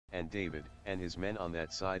and David and his men on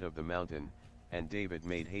that side of the mountain, and David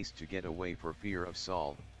made haste to get away for fear of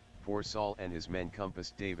Saul, for Saul and his men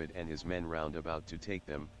compassed David and his men round about to take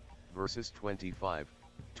them. Verses 25,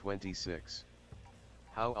 26.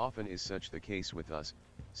 How often is such the case with us,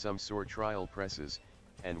 some sore trial presses,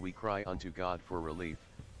 and we cry unto God for relief,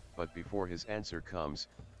 but before his answer comes,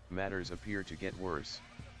 matters appear to get worse.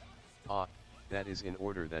 That is in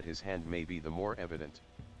order that his hand may be the more evident.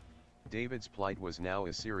 David's plight was now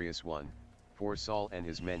a serious one, for Saul and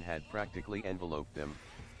his men had practically enveloped them,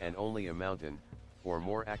 and only a mountain, or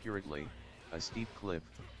more accurately, a steep cliff,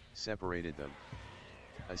 separated them.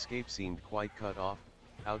 Escape seemed quite cut off,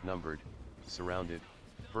 outnumbered, surrounded,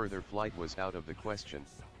 further flight was out of the question.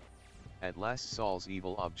 At last Saul's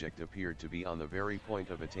evil object appeared to be on the very point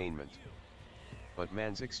of attainment. But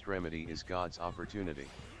man's extremity is God's opportunity.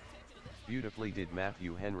 Beautifully did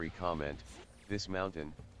Matthew Henry comment, this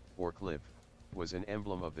mountain, or cliff, was an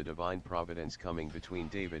emblem of the divine providence coming between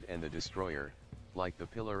David and the destroyer, like the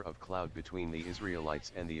pillar of cloud between the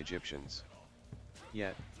Israelites and the Egyptians.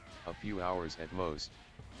 Yet, a few hours at most,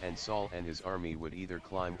 and Saul and his army would either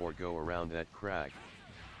climb or go around that crag.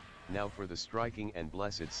 Now for the striking and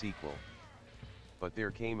blessed sequel. But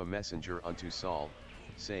there came a messenger unto Saul,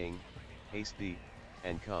 saying, Haste thee,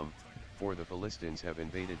 and come, for the Philistines have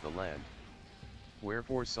invaded the land.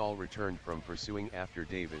 Wherefore Saul returned from pursuing after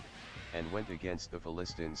David, and went against the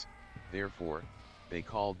Philistines, therefore, they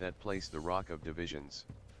called that place the Rock of Divisions.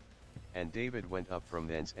 And David went up from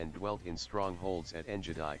thence and dwelt in strongholds at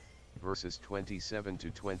Engedi, verses 27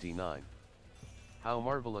 to 29. How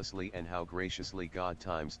marvelously and how graciously God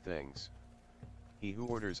times things. He who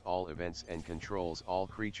orders all events and controls all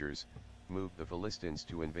creatures, moved the Philistines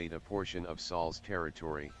to invade a portion of Saul's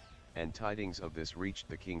territory, and tidings of this reached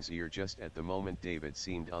the king's ear just at the moment David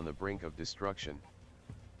seemed on the brink of destruction.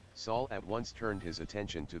 Saul at once turned his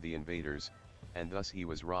attention to the invaders, and thus he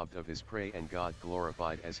was robbed of his prey and God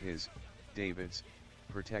glorified as his, David's,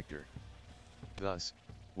 protector. Thus,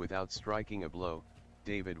 without striking a blow,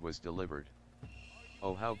 David was delivered.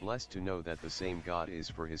 Oh, how blessed to know that the same God is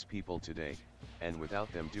for his people today, and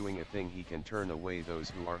without them doing a thing he can turn away those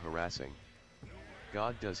who are harassing.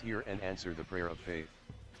 God does hear and answer the prayer of faith.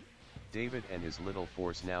 David and his little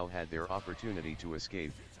force now had their opportunity to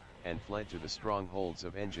escape, and fled to the strongholds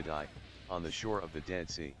of Engedi, on the shore of the Dead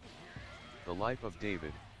Sea. The Life of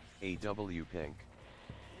David, A.W. Pink.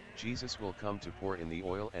 Jesus will come to pour in the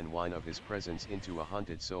oil and wine of his presence into a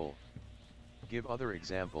hunted soul. Give other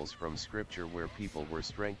examples from Scripture where people were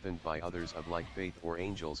strengthened by others of like faith or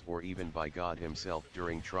angels or even by God himself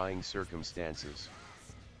during trying circumstances.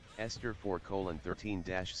 Esther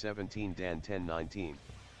 4:13-17 Dan 10:19.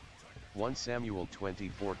 1 Samuel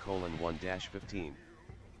 24:1-15.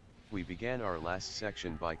 We began our last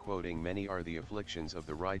section by quoting many are the afflictions of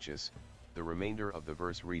the righteous, the remainder of the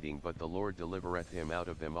verse reading but the Lord delivereth him out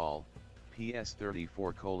of them all, PS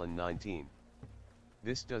 34:19.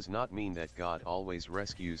 This does not mean that God always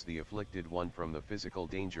rescues the afflicted one from the physical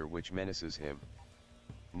danger which menaces him.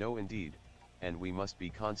 No indeed, and we must be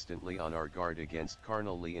constantly on our guard against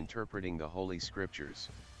carnally interpreting the Holy Scriptures.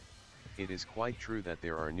 It is quite true that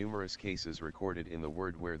there are numerous cases recorded in the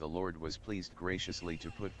Word where the Lord was pleased graciously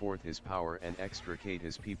to put forth his power and extricate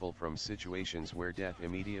his people from situations where death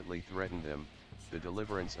immediately threatened them, the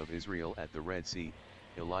deliverance of Israel at the Red Sea,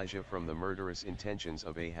 Elijah from the murderous intentions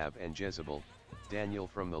of Ahab and Jezebel, Daniel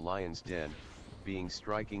from the lion's den, being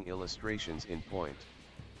striking illustrations in point.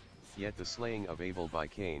 Yet the slaying of Abel by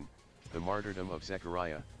Cain, the martyrdom of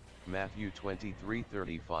Zechariah, Matthew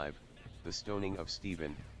 23:35, the stoning of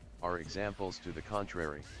Stephen, are examples to the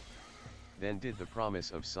contrary. Then did the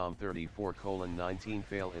promise of Psalm 34:19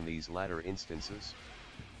 fail in these latter instances?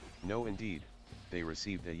 No indeed, they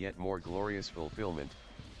received a yet more glorious fulfillment,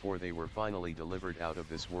 for they were finally delivered out of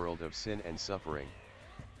this world of sin and suffering.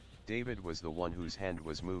 David was the one whose hand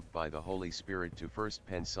was moved by the Holy Spirit to first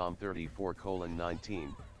pen Psalm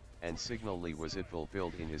 34:19, and signally was it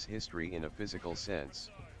fulfilled in his history in a physical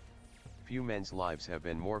sense. Few men's lives have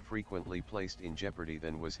been more frequently placed in jeopardy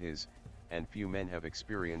than was his, and few men have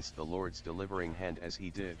experienced the Lord's delivering hand as he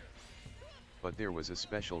did. But there was a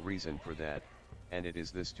special reason for that, and it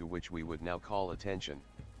is this to which we would now call attention.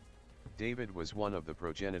 David was one of the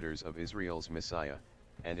progenitors of Israel's Messiah,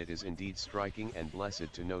 and it is indeed striking and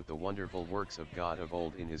blessed to note the wonderful works of God of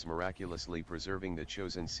old in his miraculously preserving the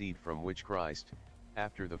chosen seed from which Christ,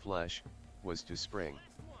 after the flesh, was to spring.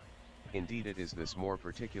 Indeed it is this more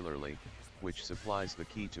particularly, which supplies the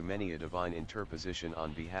key to many a divine interposition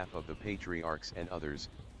on behalf of the patriarchs and others,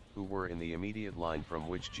 who were in the immediate line from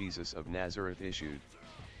which Jesus of Nazareth issued.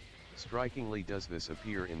 Strikingly does this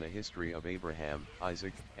appear in the history of Abraham,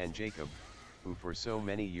 Isaac, and Jacob, who for so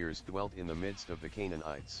many years dwelt in the midst of the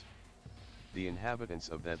Canaanites. The inhabitants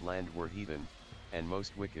of that land were heathen, and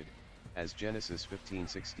most wicked, as Genesis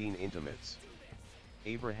 15:16 intimates.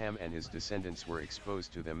 Abraham and his descendants were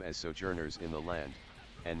exposed to them as sojourners in the land,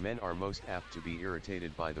 and men are most apt to be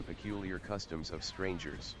irritated by the peculiar customs of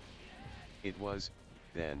strangers. It was,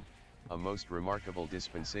 then, a most remarkable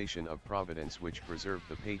dispensation of providence which preserved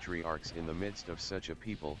the patriarchs in the midst of such a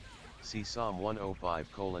people. See Psalm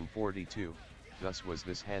 105:42, thus was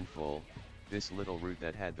this handful, this little root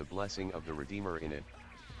that had the blessing of the Redeemer in it,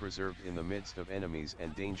 preserved in the midst of enemies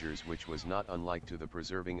and dangers, which was not unlike to the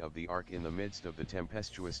preserving of the ark in the midst of the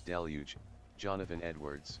tempestuous deluge. Jonathan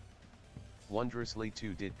Edwards. Wondrously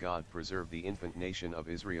too did God preserve the infant nation of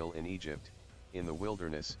Israel in Egypt, in the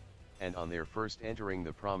wilderness, and on their first entering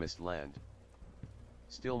the promised land.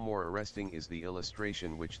 Still more arresting is the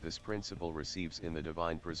illustration which this principle receives in the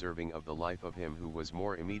divine preserving of the life of him who was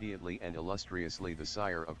more immediately and illustriously the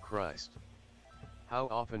sire of Christ. How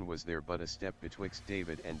often was there but a step betwixt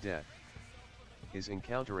David and death? His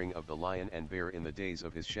encountering of the lion and bear in the days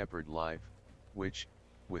of his shepherd life, which,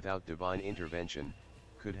 without divine intervention,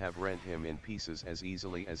 could have rent him in pieces as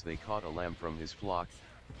easily as they caught a lamb from his flock,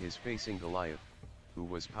 his facing Goliath, who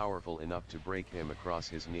was powerful enough to break him across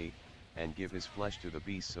his knee, and give his flesh to the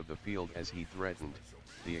beasts of the field as he threatened,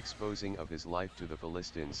 the exposing of his life to the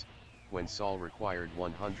Philistines, when Saul required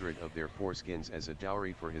 100 of their foreskins as a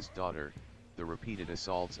dowry for his daughter, the repeated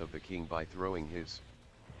assaults of the king by throwing his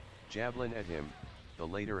javelin at him, the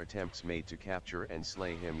later attempts made to capture and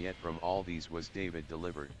slay him, yet from all these was David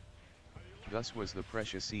delivered. Thus was the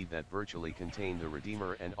precious seed that virtually contained the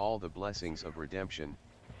Redeemer and all the blessings of redemption,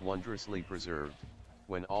 wondrously preserved,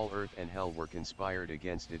 when all earth and hell were conspired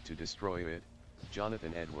against it to destroy it.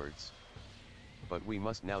 Jonathan Edwards. But we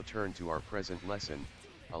must now turn to our present lesson,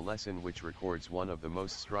 a lesson which records one of the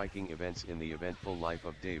most striking events in the eventful life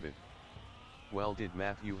of David. Well did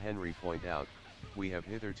Matthew Henry point out, we have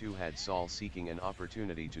hitherto had Saul seeking an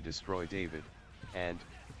opportunity to destroy David, and,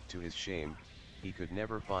 to his shame, he could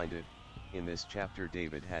never find it. In this chapter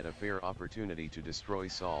David had a fair opportunity to destroy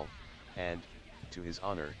Saul, and, to his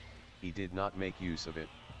honor, he did not make use of it,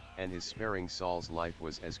 and his sparing Saul's life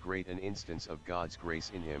was as great an instance of God's grace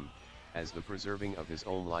in him, as the preserving of his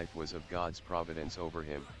own life was of God's providence over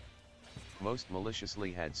him. Most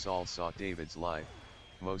maliciously had Saul sought David's life,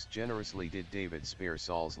 most generously did David spare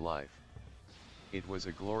Saul's life. It was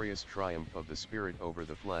a glorious triumph of the Spirit over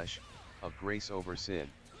the flesh, of grace over sin.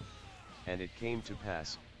 And it came to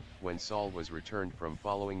pass, when Saul was returned from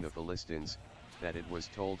following the Philistines, that it was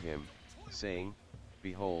told him, saying,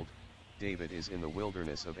 Behold, David is in the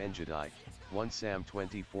wilderness of Engedi. 1 Sam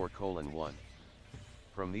 24:1.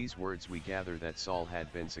 From these words we gather that Saul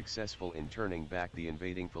had been successful in turning back the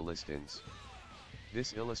invading Philistines.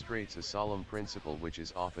 This illustrates a solemn principle which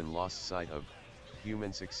is often lost sight of: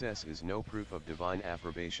 human success is no proof of divine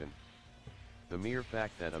approbation. The mere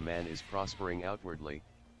fact that a man is prospering outwardly,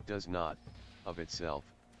 does not, of itself,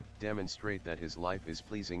 demonstrate that his life is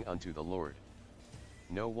pleasing unto the Lord.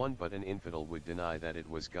 No one but an infidel would deny that it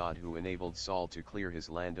was God who enabled Saul to clear his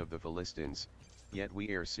land of the Philistines, yet we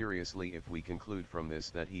err seriously if we conclude from this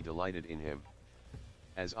that he delighted in him.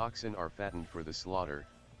 As oxen are fattened for the slaughter,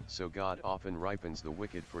 so God often ripens the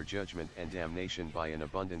wicked for judgment and damnation by an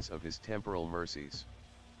abundance of his temporal mercies.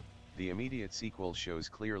 The immediate sequel shows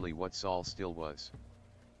clearly what Saul still was.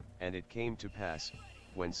 And it came to pass,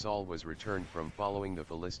 when Saul was returned from following the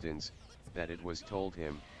Philistines, that it was told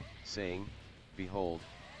him, saying, Behold,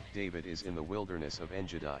 David is in the wilderness of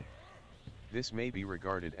Engedi. This may be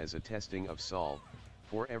regarded as a testing of Saul,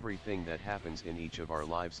 for everything that happens in each of our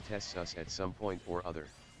lives tests us at some point or other.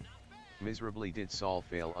 Miserably did Saul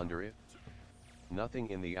fail under it. Nothing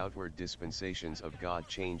in the outward dispensations of God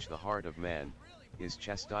change the heart of man, his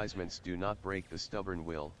chastisements do not break the stubborn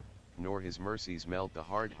will, nor his mercies melt the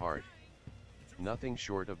hard heart. Nothing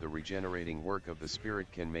short of the regenerating work of the Spirit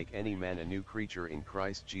can make any man a new creature in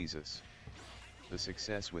Christ Jesus. The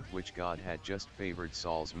success with which God had just favored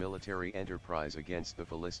Saul's military enterprise against the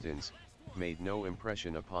Philistines, made no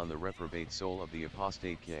impression upon the reprobate soul of the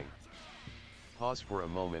apostate king. Pause for a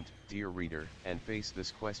moment, dear reader, and face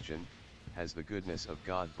this question: has the goodness of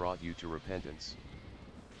God brought you to repentance?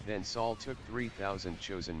 Then Saul took 3,000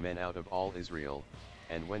 chosen men out of all Israel,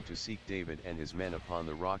 and went to seek David and his men upon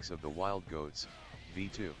the rocks of the wild goats.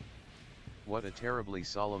 v2. What a terribly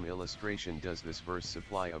solemn illustration does this verse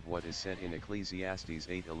supply of what is said in Ecclesiastes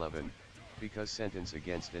 8:11, because sentence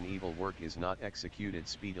against an evil work is not executed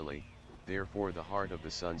speedily, therefore the heart of the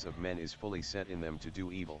sons of men is fully set in them to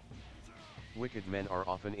do evil. Wicked men are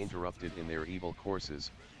often interrupted in their evil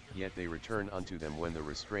courses, yet they return unto them when the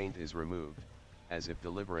restraint is removed, as if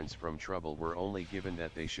deliverance from trouble were only given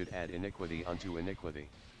that they should add iniquity unto iniquity.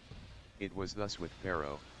 It was thus with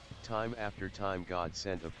Pharaoh. Time after time God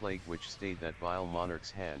sent a plague which stayed that vile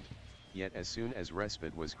monarch's hand, yet as soon as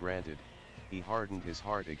respite was granted, he hardened his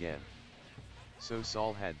heart again. So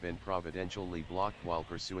Saul had been providentially blocked while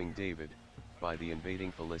pursuing David, by the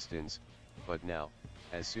invading Philistines, but now,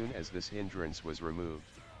 as soon as this hindrance was removed,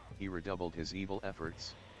 he redoubled his evil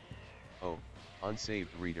efforts. Oh,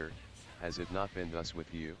 unsaved reader, has it not been thus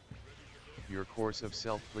with you? Your course of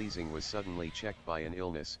self-pleasing was suddenly checked by an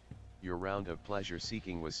illness, your round of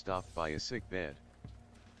pleasure-seeking was stopped by a sick bed.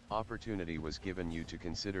 Opportunity was given you to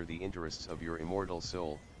consider the interests of your immortal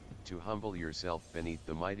soul, to humble yourself beneath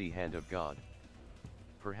the mighty hand of God.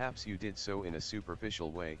 Perhaps you did so in a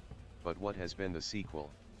superficial way, but what has been the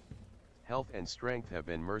sequel? Health and strength have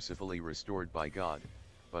been mercifully restored by God,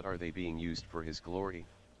 but are they being used for His glory,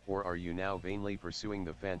 or are you now vainly pursuing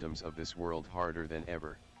the phantoms of this world harder than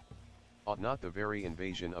ever? Ought not the very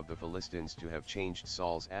invasion of the Philistines to have changed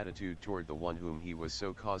Saul's attitude toward the one whom he was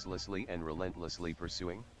so causelessly and relentlessly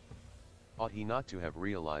pursuing? Ought he not to have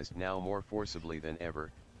realized now more forcibly than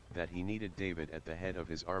ever, that he needed David at the head of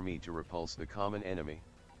his army to repulse the common enemy?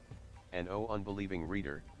 And O unbelieving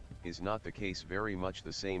reader, is not the case very much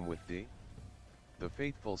the same with thee? The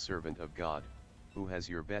faithful servant of God, who has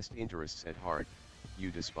your best interests at heart,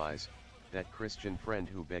 you despise, that Christian friend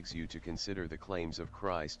who begs you to consider the claims of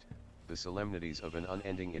Christ, the solemnities of an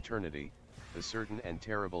unending eternity, the certain and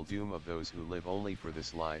terrible doom of those who live only for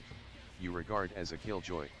this life, you regard as a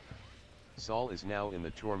killjoy. Saul is now in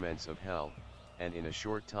the torments of hell, and in a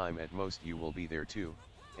short time at most you will be there too,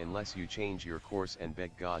 unless you change your course and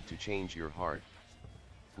beg God to change your heart.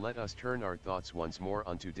 Let us turn our thoughts once more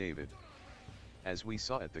unto David. As we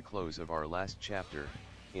saw at the close of our last chapter,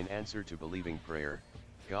 in answer to believing prayer,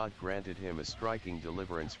 God granted him a striking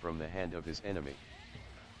deliverance from the hand of his enemy.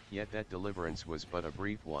 Yet that deliverance was but a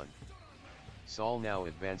brief one. Saul now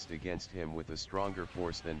advanced against him with a stronger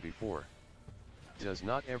force than before. Does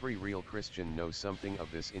not every real Christian know something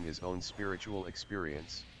of this in his own spiritual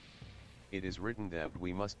experience? It is written that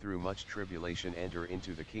we must through much tribulation enter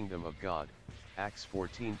into the kingdom of God, Acts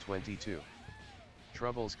 14:22.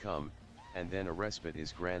 Troubles come, and then a respite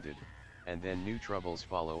is granted, and then new troubles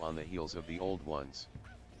follow on the heels of the old ones.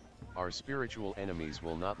 Our spiritual enemies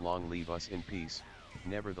will not long leave us in peace.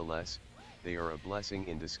 Nevertheless, they are a blessing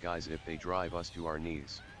in disguise if they drive us to our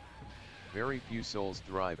knees. Very few souls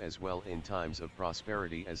thrive as well in times of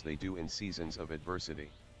prosperity as they do in seasons of adversity.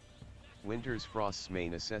 Winter's frosts may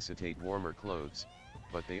necessitate warmer clothes,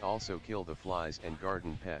 but they also kill the flies and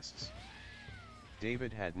garden pests.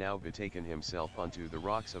 David had now betaken himself unto the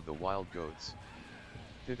rocks of the wild goats.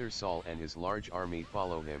 Thither Saul and his large army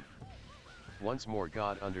follow him. Once more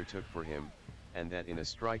God undertook for him, and that in a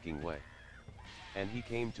striking way. And he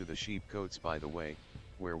came to the sheepcotes by the way,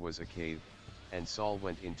 where was a cave, and Saul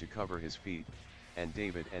went in to cover his feet, and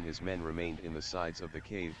David and his men remained in the sides of the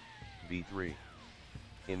cave. v3.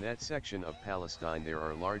 In that section of Palestine there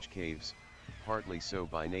are large caves, partly so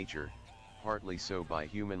by nature, partly so by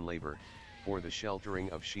human labor, for the sheltering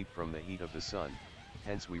of sheep from the heat of the sun.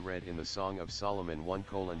 Hence we read in the Song of Solomon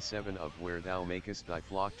 1:7 of where thou makest thy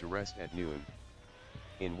flock to rest at noon.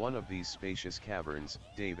 In one of these spacious caverns,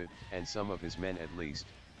 David, and some of his men at least,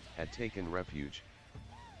 had taken refuge.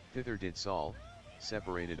 Thither did Saul,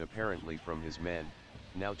 separated apparently from his men,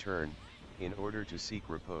 now turn, in order to seek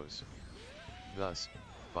repose. Thus,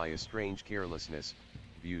 by a strange carelessness,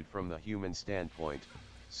 viewed from the human standpoint,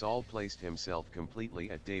 Saul placed himself completely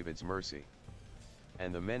at David's mercy.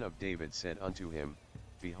 And the men of David said unto him,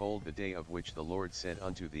 Behold the day of which the Lord said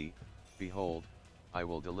unto thee, Behold, I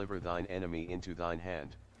will deliver thine enemy into thine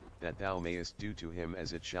hand, that thou mayest do to him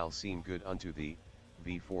as it shall seem good unto thee.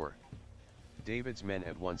 v4. David's men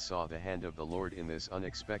at once saw the hand of the Lord in this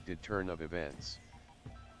unexpected turn of events.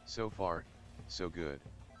 So far, so good.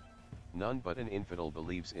 None but an infidel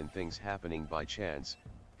believes in things happening by chance,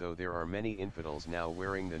 though there are many infidels now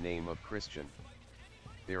wearing the name of Christian.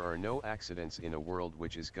 There are no accidents in a world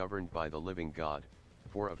which is governed by the living God,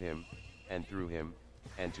 for of him, and through him,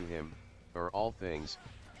 and to him, are all things,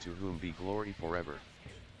 to whom be glory forever.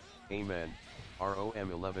 Amen. Rom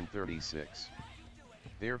 11:36.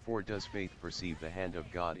 Therefore does faith perceive the hand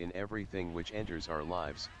of God in everything which enters our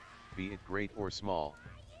lives, be it great or small.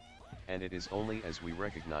 And it is only as we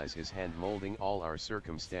recognize his hand molding all our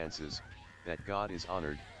circumstances, that God is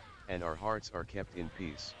honored, and our hearts are kept in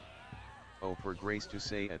peace. Oh, for grace to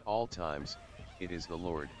say at all times, It is the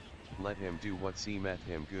Lord, let him do what seemeth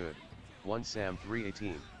him good. 1 Sam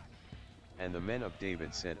 3:18. And the men of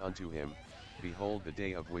David said unto him, Behold the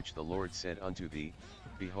day of which the Lord said unto thee,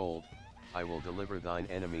 Behold, I will deliver thine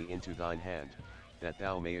enemy into thine hand, that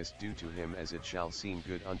thou mayest do to him as it shall seem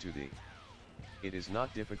good unto thee. It is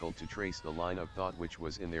not difficult to trace the line of thought which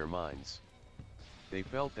was in their minds. They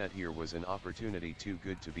felt that here was an opportunity too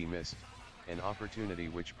good to be missed, an opportunity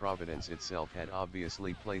which Providence itself had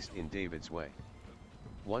obviously placed in David's way.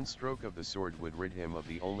 One stroke of the sword would rid him of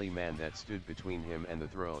the only man that stood between him and the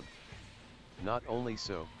throne. Not only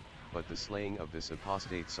so, but the slaying of this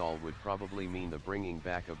apostate Saul would probably mean the bringing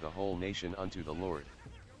back of the whole nation unto the Lord.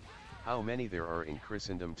 How many there are in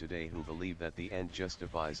Christendom today who believe that the end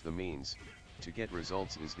justifies the means, to get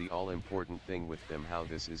results is the all-important thing with them. How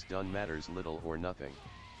this is done matters little or nothing.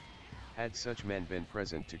 Had such men been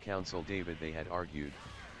present to counsel David, they had argued,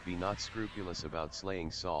 Be not scrupulous about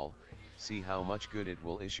slaying Saul, see how much good it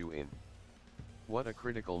will issue in. What a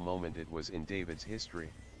critical moment it was in David's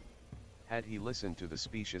history. Had he listened to the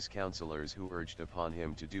specious counselors who urged upon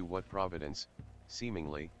him to do what Providence,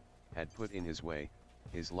 seemingly, had put in his way,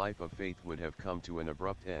 his life of faith would have come to an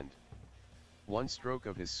abrupt end. One stroke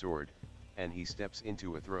of his sword, and he steps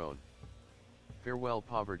into a throne. Farewell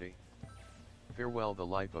poverty. Farewell the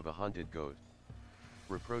life of a hunted goat.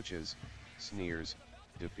 Reproaches, sneers,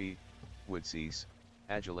 defeat, would cease,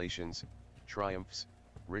 adulations, triumphs,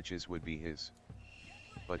 riches would be his.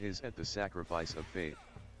 But his at the sacrifice of faith,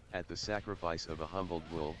 at the sacrifice of a humbled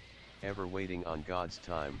will, ever waiting on God's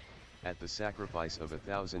time, at the sacrifice of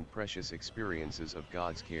 1,000 precious experiences of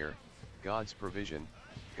God's care, God's provision,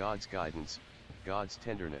 God's guidance, God's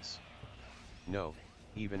tenderness. No,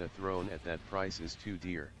 even a throne at that price is too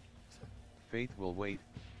dear. Faith will wait,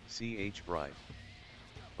 C.H. Bright.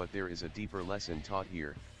 But there is a deeper lesson taught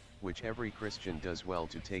here, which every Christian does well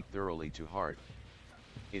to take thoroughly to heart.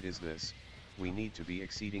 It is this: we need to be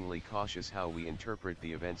exceedingly cautious how we interpret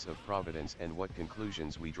the events of Providence and what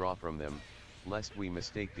conclusions we draw from them, lest we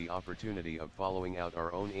mistake the opportunity of following out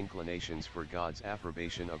our own inclinations for God's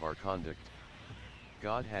approbation of our conduct.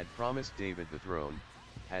 God had promised David the throne.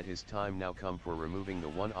 Had his time now come for removing the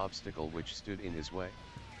one obstacle which stood in his way?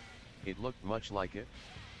 It looked much like it.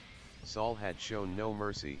 Saul had shown no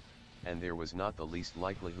mercy, and there was not the least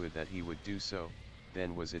likelihood that he would do so.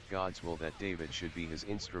 Then was it God's will that David should be his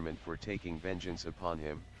instrument for taking vengeance upon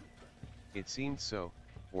him? It seemed so,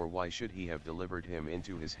 or why should he have delivered him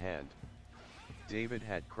into his hand? David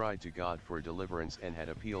had cried to God for deliverance and had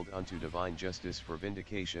appealed unto divine justice for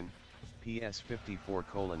vindication. PS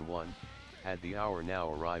 54:1. Had the hour now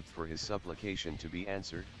arrived for his supplication to be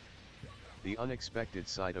answered? The unexpected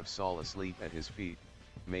sight of Saul asleep at his feet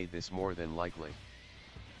made this more than likely.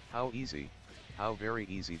 How easy, how very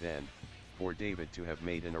easy then, for David to have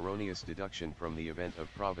made an erroneous deduction from the event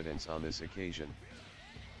of Providence on this occasion.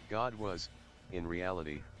 God was, in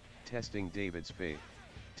reality, testing David's faith,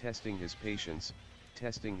 testing his patience,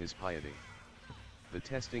 testing his piety. The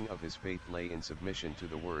testing of his faith lay in submission to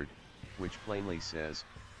the word, which plainly says,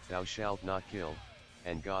 Thou shalt not kill,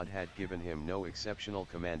 and God had given him no exceptional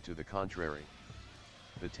command to the contrary.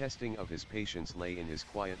 The testing of his patience lay in his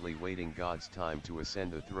quietly waiting God's time to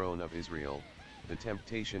ascend the throne of Israel. The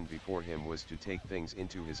temptation before him was to take things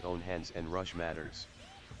into his own hands and rush matters.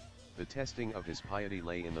 The testing of his piety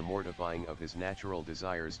lay in the mortifying of his natural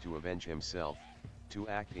desires to avenge himself, to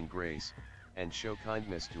act in grace, and show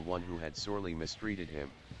kindness to one who had sorely mistreated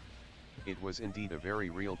him. It was indeed a very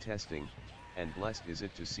real testing, and blessed is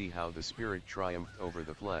it to see how the Spirit triumphed over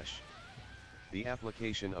the flesh. The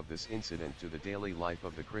application of this incident to the daily life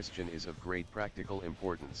of the Christian is of great practical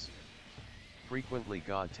importance. Frequently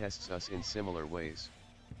God tests us in similar ways.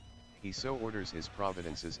 He so orders his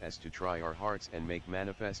providences as to try our hearts and make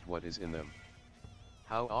manifest what is in them.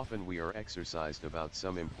 How often we are exercised about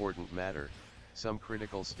some important matter, some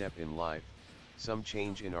critical step in life, some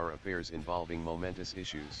change in our affairs involving momentous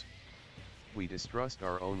issues. We distrust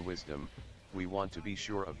our own wisdom, we want to be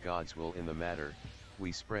sure of God's will in the matter,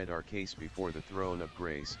 we spread our case before the throne of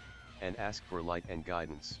grace, and ask for light and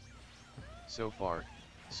guidance. So far,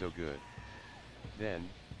 so good. Then,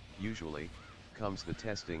 usually, comes the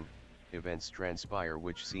testing. Events transpire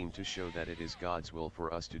which seem to show that it is God's will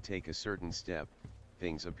for us to take a certain step.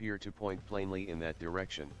 Things appear to point plainly in that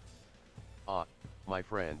direction. Ah, my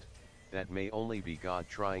friend, that may only be God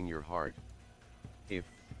trying your heart. If,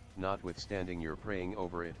 notwithstanding your praying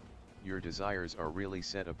over it, your desires are really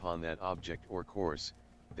set upon that object or course,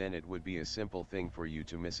 then it would be a simple thing for you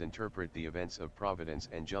to misinterpret the events of Providence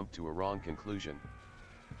and jump to a wrong conclusion.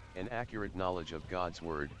 An accurate knowledge of God's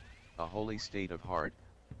word, a holy state of heart,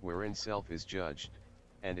 wherein self is judged,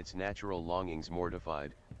 and its natural longings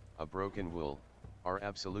mortified, a broken will, are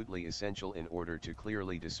absolutely essential in order to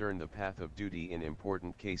clearly discern the path of duty in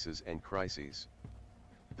important cases and crises.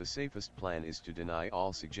 The safest plan is to deny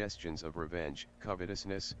all suggestions of revenge,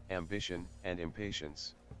 covetousness, ambition, and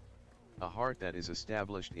impatience. A heart that is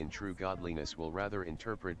established in true godliness will rather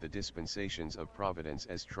interpret the dispensations of providence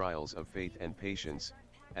as trials of faith and patience,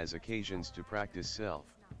 as occasions to practice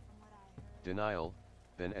self-denial,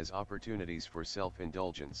 than as opportunities for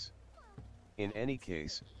self-indulgence. In any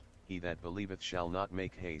case, he that believeth shall not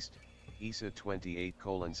make haste. Isa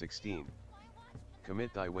 28:16.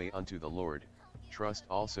 Commit thy way unto the Lord, trust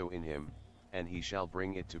also in him, and he shall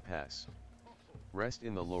bring it to pass. Rest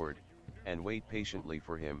in the Lord, and wait patiently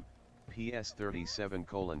for him. PS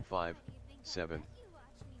 37:5, 7.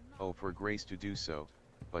 Oh, for grace to do so,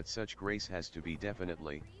 but such grace has to be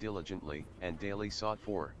definitely, diligently, and daily sought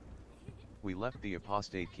for. We left the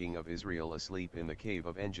apostate king of Israel asleep in the cave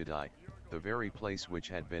of En-Gedi, the very place which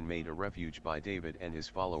had been made a refuge by David and his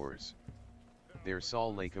followers. There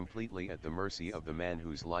Saul lay completely at the mercy of the man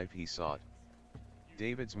whose life he sought.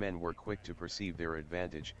 David's men were quick to perceive their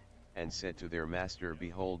advantage, and said to their master,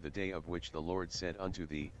 Behold the day of which the Lord said unto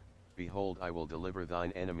thee, Behold, I will deliver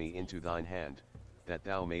thine enemy into thine hand, that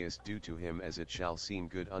thou mayest do to him as it shall seem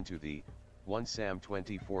good unto thee. 1 Sam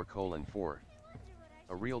 24:4.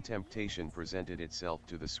 A real temptation presented itself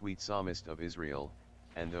to the sweet psalmist of Israel,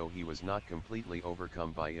 and though he was not completely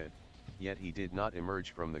overcome by it, yet he did not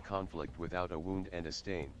emerge from the conflict without a wound and a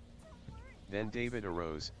stain. Then David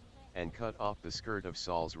arose, and cut off the skirt of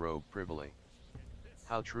Saul's robe privily.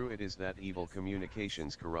 How true it is that evil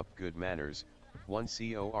communications corrupt good manners. 1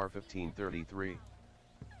 Cor 15:33.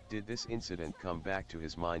 Did this incident come back to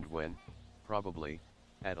his mind when, probably,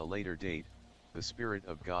 at a later date, the Spirit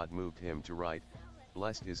of God moved him to write,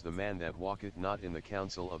 Blessed is the man that walketh not in the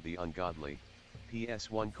counsel of the ungodly, PS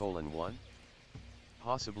 1:1?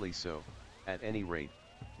 Possibly so. At any rate,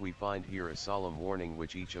 we find here a solemn warning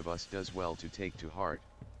which each of us does well to take to heart.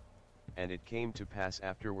 And it came to pass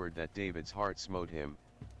afterward that David's heart smote him,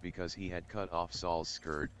 because he had cut off Saul's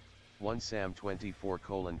skirt. 1 Sam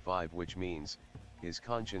 24:5, which means, his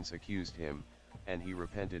conscience accused him, and he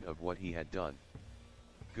repented of what he had done.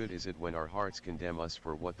 Good is it when our hearts condemn us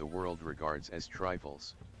for what the world regards as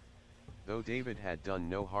trifles. Though David had done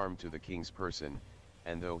no harm to the king's person,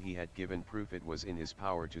 and though he had given proof it was in his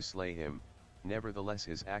power to slay him, nevertheless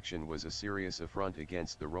his action was a serious affront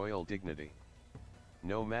against the royal dignity.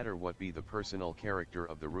 No matter what be the personal character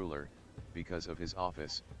of the ruler, because of his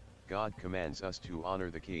office, God commands us to honor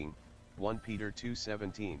the king. 1 Peter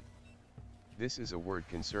 2:17. This is a word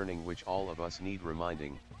concerning which all of us need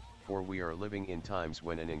reminding, for we are living in times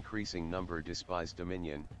when an increasing number despise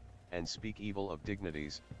dominion, and speak evil of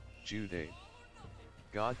dignities. Jude.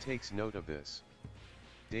 God takes note of this.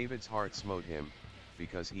 David's heart smote him,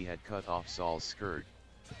 because he had cut off Saul's skirt.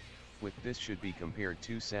 With this should be compared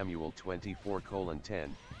 2 Samuel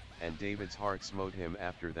 24:10, and David's heart smote him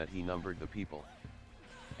after that he numbered the people.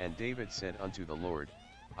 And David said unto the Lord,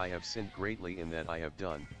 I have sinned greatly in that I have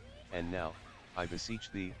done, and now, I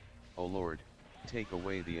beseech thee, O Lord, take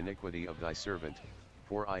away the iniquity of thy servant,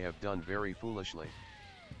 for I have done very foolishly.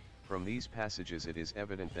 From these passages it is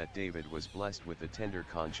evident that David was blessed with a tender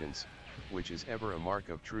conscience, which is ever a mark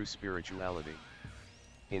of true spirituality.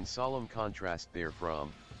 In solemn contrast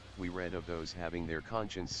therefrom, we read of those having their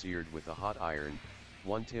conscience seared with a hot iron,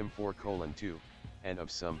 1 Tim 4:2, and of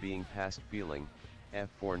some being past feeling, F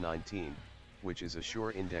 4:19, which is a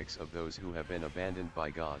sure index of those who have been abandoned by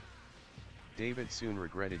God. David soon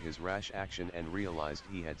regretted his rash action and realized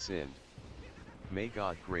he had sinned. May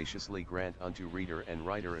God graciously grant unto reader and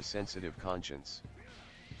writer a sensitive conscience.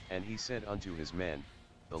 And he said unto his men,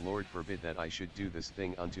 The Lord forbid that I should do this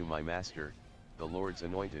thing unto my master, the Lord's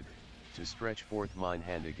anointed, to stretch forth mine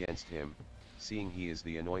hand against him, seeing he is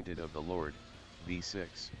the anointed of the Lord.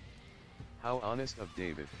 V6. How honest of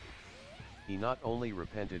David! He not only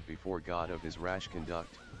repented before God of his rash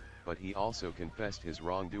conduct, but he also confessed his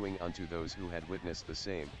wrongdoing unto those who had witnessed the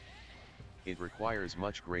same. It requires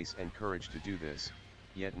much grace and courage to do this,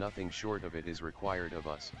 yet nothing short of it is required of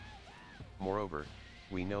us. Moreover,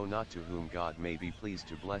 we know not to whom God may be pleased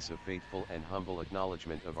to bless a faithful and humble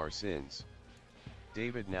acknowledgement of our sins.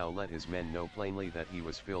 David now let his men know plainly that he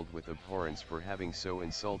was filled with abhorrence for having so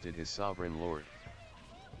insulted his sovereign Lord.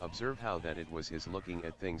 Observe how that it was his looking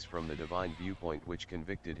at things from the divine viewpoint which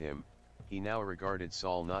convicted him. He now regarded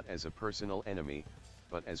Saul not as a personal enemy,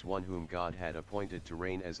 but as one whom God had appointed to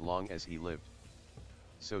reign as long as he lived.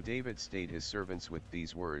 So David stayed his servants with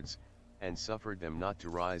these words, and suffered them not to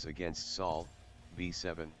rise against Saul.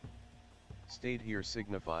 V7. Stayed here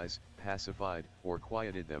signifies, pacified, or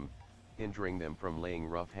quieted them, hindering them from laying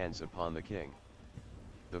rough hands upon the king.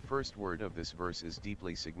 The first word of this verse is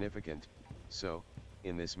deeply significant, so,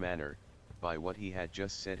 in this manner, by what he had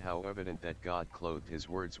just said, how evident that God clothed his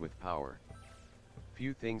words with power.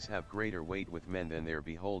 Few things have greater weight with men than their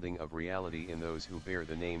beholding of reality in those who bear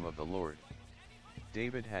the name of the Lord.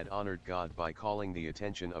 David had honored God by calling the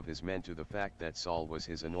attention of his men to the fact that Saul was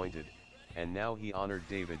his anointed, and now he honored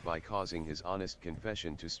David by causing his honest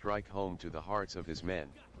confession to strike home to the hearts of his men.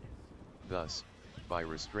 Thus, by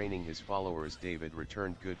restraining his followers, David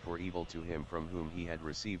returned good for evil to him from whom he had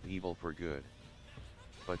received evil for good.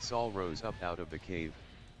 But Saul rose up out of the cave,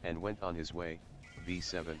 and went on his way,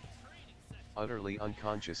 v7. Utterly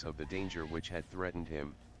unconscious of the danger which had threatened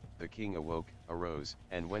him, the king awoke, arose,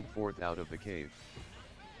 and went forth out of the cave.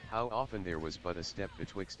 How often there was but a step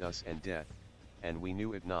betwixt us and death, and we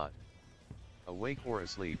knew it not. Awake or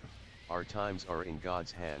asleep, our times are in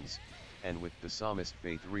God's hands, and with the psalmist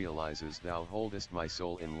faith realizes, Thou holdest my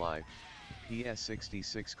soul in life, PS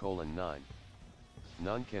 66:9.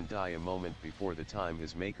 None can die a moment before the time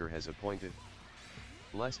his Maker has appointed.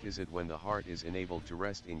 Blessed is it when the heart is enabled to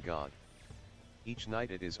rest in God. Each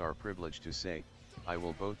night it is our privilege to say, I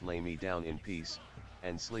will both lay me down in peace,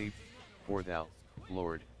 and sleep, for Thou,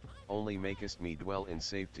 Lord, only makest me dwell in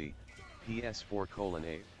safety, PS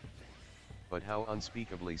 4:8. But how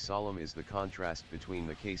unspeakably solemn is the contrast between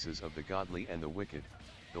the cases of the godly and the wicked.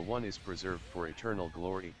 The one is preserved for eternal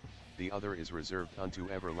glory, the other is reserved unto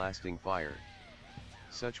everlasting fire.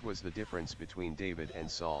 Such was the difference between David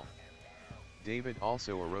and Saul. David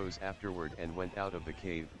also arose afterward and went out of the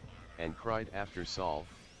cave, and cried after Saul,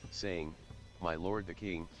 saying, My lord the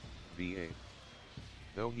king, va.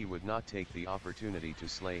 Though he would not take the opportunity to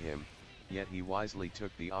slay him, yet he wisely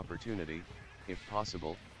took the opportunity, if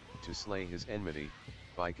possible, to slay his enmity,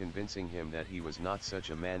 by convincing him that he was not such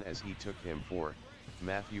a man as he took him for,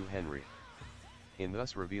 Matthew Henry. In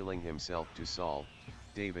thus revealing himself to Saul,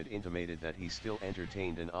 David intimated that he still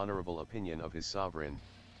entertained an honorable opinion of his sovereign.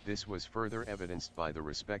 This was further evidenced by the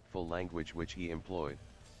respectful language which he employed.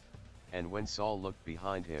 And when Saul looked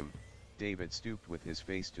behind him, David stooped with his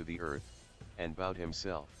face to the earth, and bowed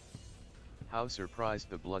himself. How surprised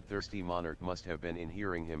the bloodthirsty monarch must have been in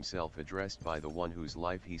hearing himself addressed by the one whose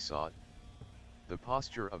life he sought. The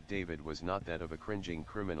posture of David was not that of a cringing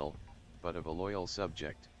criminal, but of a loyal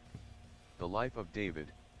subject. The life of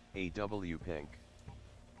David, A.W. Pink.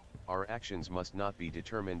 Our actions must not be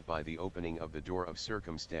determined by the opening of the door of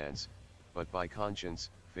circumstance, but by conscience,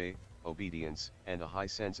 faith, obedience, and a high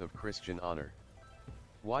sense of Christian honor.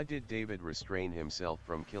 Why did David restrain himself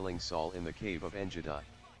from killing Saul in the cave of Engedi?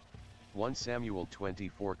 1 Samuel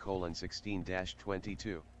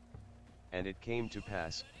 24:16-22. And it came to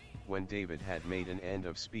pass, when David had made an end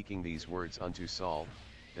of speaking these words unto Saul,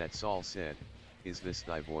 that Saul said, Is this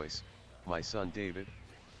thy voice, my son David?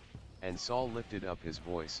 And Saul lifted up his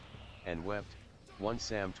voice, and wept. 1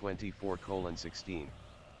 Sam 24:16.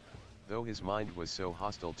 Though his mind was so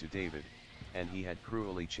hostile to David, and he had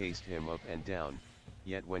cruelly chased him up and down,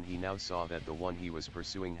 yet when he now saw that the one he was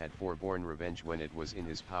pursuing had forborne revenge when it was in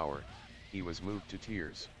his power, he was moved to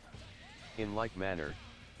tears. In like manner,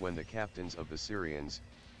 when the captains of the Syrians,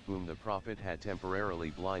 whom the prophet had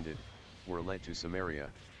temporarily blinded, were led to Samaria,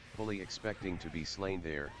 fully expecting to be slain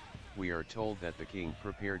there, we are told that the king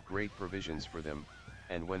prepared great provisions for them,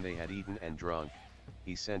 and when they had eaten and drunk,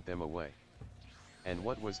 he sent them away. And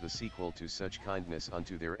what was the sequel to such kindness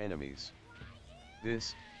unto their enemies?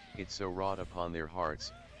 This, it so wrought upon their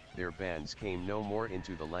hearts, their bands came no more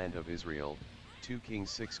into the land of Israel. 2 Kings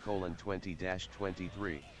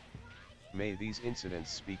 6:20-23. May these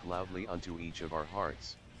incidents speak loudly unto each of our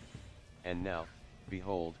hearts. And now,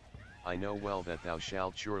 behold, I know well that thou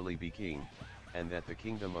shalt surely be king, and that the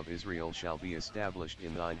kingdom of Israel shall be established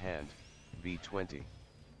in thine hand. v20.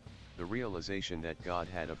 The realization that God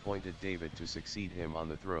had appointed David to succeed him on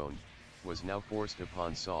the throne, was now forced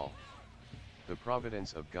upon Saul. The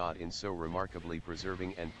providence of God in so remarkably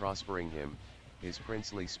preserving and prospering him, his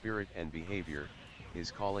princely spirit and behavior,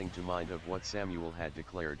 his calling to mind of what Samuel had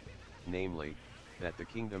declared, namely, that the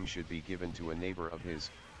kingdom should be given to a neighbor of his,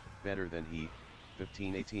 better than he,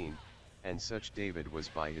 15:18, and such David was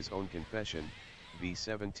by his own confession,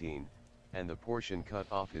 v17, and the portion cut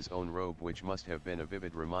off his own robe, which must have been a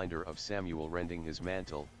vivid reminder of Samuel rending his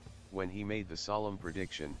mantle, when he made the solemn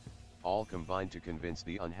prediction, all combined to convince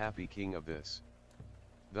the unhappy king of this.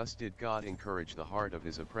 Thus did God encourage the heart of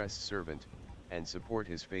his oppressed servant, and support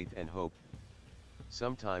his faith and hope.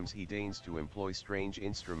 Sometimes he deigns to employ strange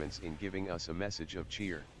instruments in giving us a message of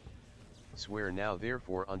cheer. Swear now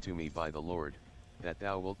therefore unto me by the Lord, that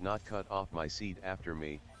thou wilt not cut off my seed after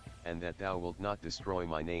me, and that thou wilt not destroy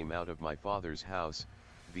my name out of my father's house.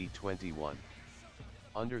 v21.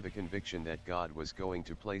 Under the conviction that God was going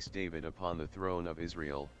to place David upon the throne of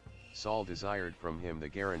Israel, Saul desired from him the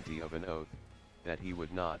guarantee of an oath, that he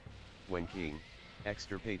would not, when king,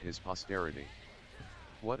 extirpate his posterity.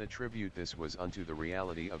 What a tribute this was unto the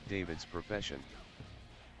reality of David's profession!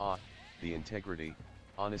 Ah, the integrity,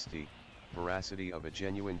 honesty, veracity of a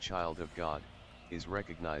genuine child of God, is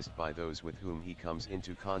recognized by those with whom he comes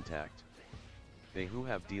into contact. They who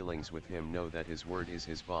have dealings with him know that his word is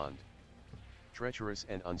his bond. Treacherous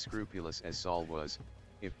and unscrupulous as Saul was,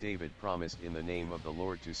 if David promised in the name of the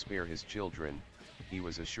Lord to spare his children, he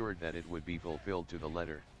was assured that it would be fulfilled to the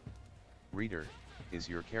letter. Reader, is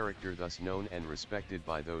your character thus known and respected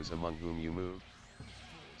by those among whom you move?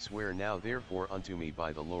 Swear now therefore unto me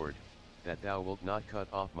by the Lord, that thou wilt not cut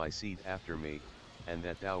off my seed after me, and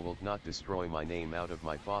that thou wilt not destroy my name out of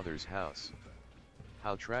my father's house.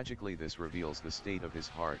 How tragically this reveals the state of his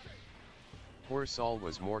heart. Poor Saul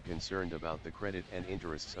was more concerned about the credit and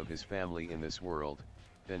interests of his family in this world,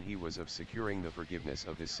 than he was of securing the forgiveness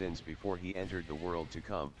of his sins before he entered the world to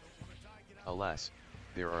come. Alas,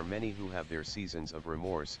 there are many who have their seasons of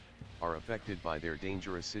remorse, are affected by their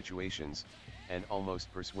dangerous situations, and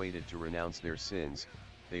almost persuaded to renounce their sins.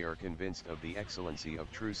 They are convinced of the excellency of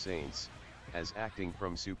true saints, as acting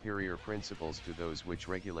from superior principles to those which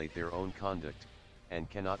regulate their own conduct, and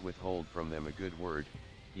cannot withhold from them a good word,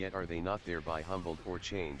 yet are they not thereby humbled or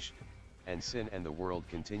changed, and sin and the world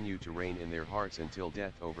continue to reign in their hearts until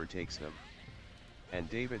death overtakes them. And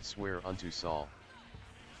David sware unto Saul.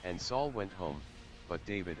 And Saul went home, but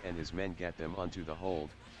David and his men gat them unto the hold.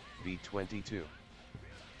 v. 22.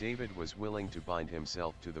 David was willing to bind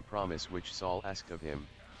himself to the promise which Saul asked of him,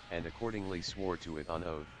 and accordingly swore to it on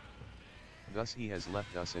oath. Thus he has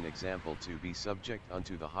left us an example to be subject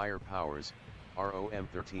unto the higher powers, Rom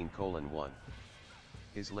 13:1.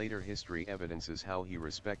 His later history evidences how he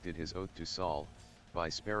respected his oath to Saul, by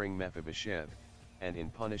sparing Mephibosheth, and in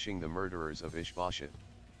punishing the murderers of Ishbosheth.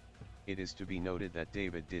 It is to be noted that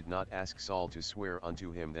David did not ask Saul to swear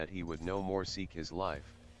unto him that he would no more seek his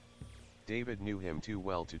life. David knew him too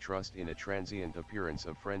well to trust in a transient appearance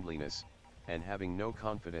of friendliness, and having no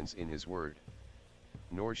confidence in his word.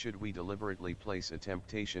 Nor should we deliberately place a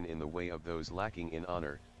temptation in the way of those lacking in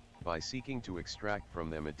honor, by seeking to extract from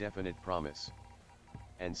them a definite promise.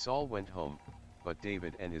 And Saul went home, but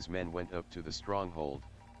David and his men went up to the stronghold.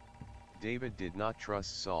 David did not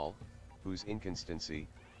trust Saul, whose inconstancy,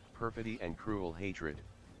 perfidy and cruel hatred,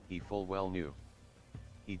 he full well knew.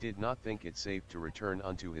 He did not think it safe to return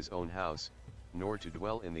unto his own house, nor to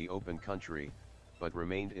dwell in the open country, but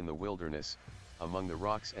remained in the wilderness, among the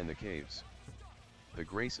rocks and the caves. The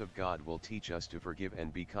grace of God will teach us to forgive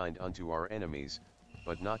and be kind unto our enemies,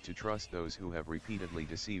 but not to trust those who have repeatedly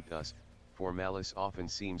deceived us, for malice often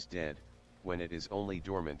seems dead, when it is only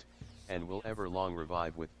dormant, and will ever long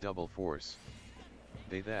revive with double force.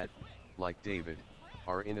 They that, like David,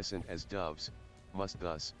 are innocent as doves, must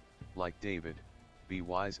thus, like David, be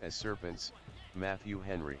wise as serpents. Matthew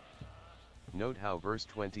Henry. Note how verse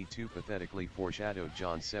 22 pathetically foreshadowed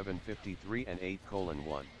John 7:53 and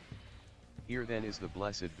 8:1. Here then is the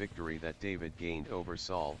blessed victory that David gained over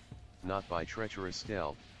Saul, not by treacherous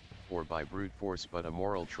stealth, or by brute force but a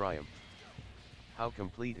moral triumph. How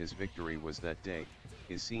complete his victory was that day,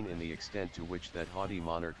 is seen in the extent to which that haughty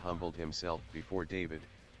monarch humbled himself before David,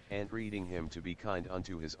 entreating him to be kind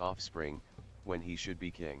unto his offspring, when he should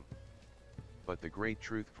be king. But the great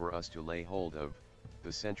truth for us to lay hold of,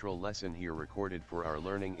 the central lesson here recorded for our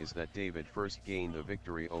learning, is that David first gained the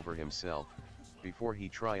victory over himself, before he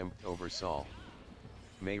triumphed over Saul.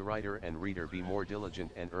 May writer and reader be more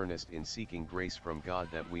diligent and earnest in seeking grace from God,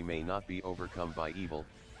 that we may not be overcome by evil,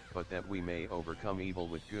 but that we may overcome evil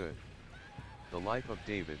with good. The Life of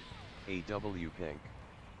David, A.W. Pink.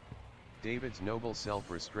 David's noble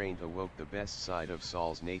self-restraint awoke the best side of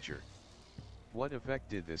Saul's nature. What effect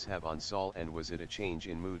did this have on Saul, and was it a change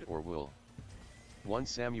in mood or will? 1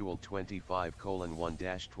 Samuel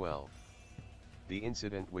 25:1-12. The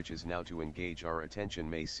incident which is now to engage our attention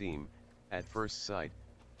may seem, at first sight,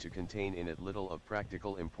 to contain in it little of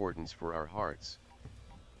practical importance for our hearts.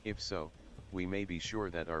 If so, we may be sure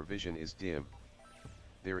that our vision is dim.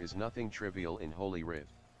 There is nothing trivial in Holy Writ.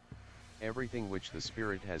 Everything which the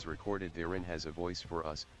Spirit has recorded therein has a voice for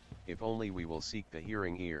us, if only we will seek the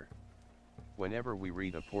hearing ear. Whenever we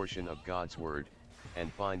read a portion of God's Word,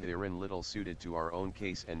 and find therein little suited to our own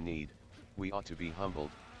case and need, we ought to be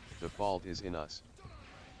humbled. The fault is in us.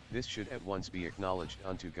 This should at once be acknowledged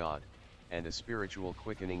unto God, and a spiritual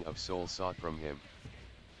quickening of soul sought from Him.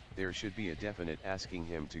 There should be a definite asking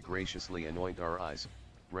Him to graciously anoint our eyes,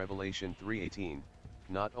 Revelation 3:18,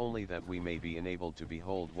 not only that we may be enabled to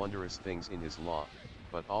behold wondrous things in His law,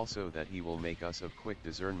 but also that he will make us of quick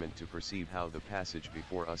discernment to perceive how the passage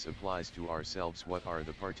before us applies to ourselves, what are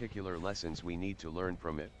the particular lessons we need to learn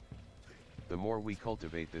from it. The more we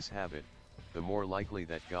cultivate this habit, the more likely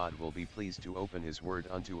that God will be pleased to open his word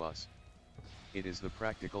unto us. It is the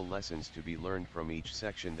practical lessons to be learned from each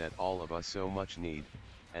section that all of us so much need,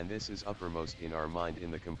 and this is uppermost in our mind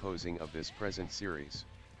in the composing of this present series.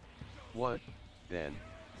 What, then,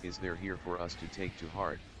 is there here for us to take to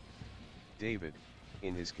heart? David,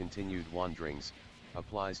 in his continued wanderings,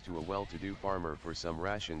 applies to a well-to-do farmer for some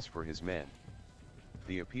rations for his men.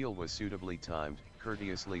 The appeal was suitably timed,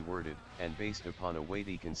 courteously worded, and based upon a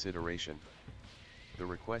weighty consideration. The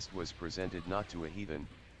request was presented not to a heathen,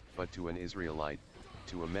 but to an Israelite,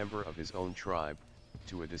 to a member of his own tribe,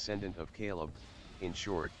 to a descendant of Caleb, in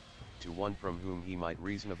short, to one from whom he might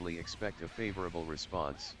reasonably expect a favorable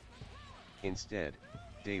response. Instead,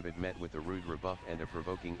 David met with a rude rebuff and a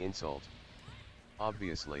provoking insult.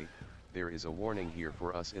 Obviously, there is a warning here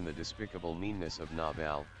for us in the despicable meanness of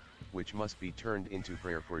Nabal, which must be turned into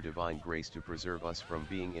prayer for divine grace to preserve us from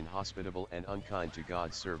being inhospitable and unkind to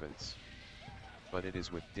God's servants. But it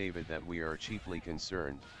is with David that we are chiefly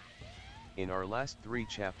concerned. In our last 3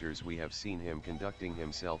 chapters we have seen him conducting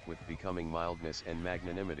himself with becoming mildness and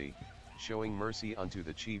magnanimity, showing mercy unto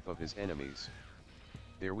the chief of his enemies.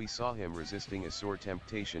 There we saw him resisting a sore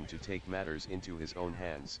temptation to take matters into his own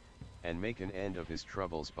hands, and make an end of his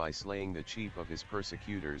troubles by slaying the chief of his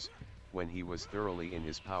persecutors, when he was thoroughly in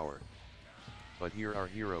his power. But here our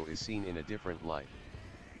hero is seen in a different light.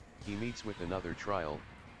 He meets with another trial,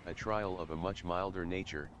 a trial of a much milder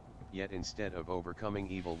nature, yet instead of overcoming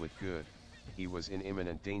evil with good, he was in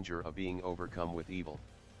imminent danger of being overcome with evil.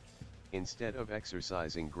 Instead of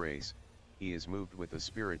exercising grace, he is moved with a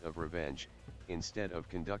spirit of revenge, instead of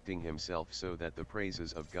conducting himself so that the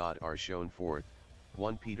praises of God are shown forth.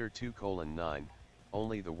 1 Peter 2:9,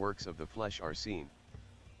 only the works of the flesh are seen.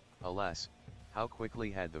 Alas, how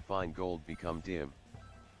quickly had the fine gold become dim!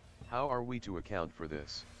 How are we to account for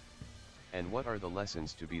this? And what are the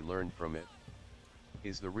lessons to be learned from it?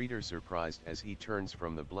 Is the reader surprised as he turns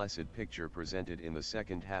from the blessed picture presented in the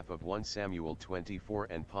second half of 1 Samuel 24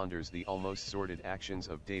 and ponders the almost sordid actions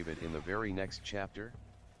of David in the very next chapter?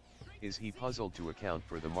 Is he puzzled to account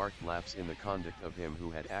for the marked lapse in the conduct of him who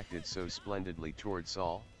had acted so splendidly toward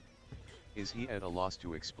Saul? Is he at a loss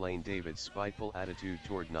to explain David's spiteful attitude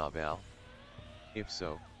toward Nabal? If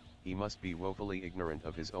so, he must be woefully ignorant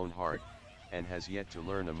of his own heart, and has yet to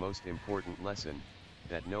learn a most important lesson,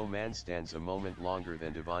 that no man stands a moment longer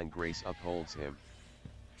than divine grace upholds him.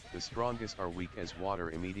 The strongest are weak as water.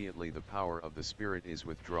 Immediately the power of the Spirit is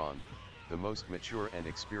withdrawn. The most mature and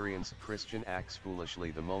experienced Christian acts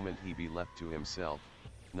foolishly the moment he be left to himself.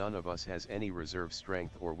 None of us has any reserve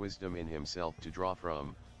strength or wisdom in himself to draw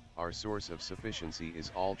from. Our source of sufficiency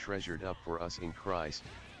is all treasured up for us in Christ,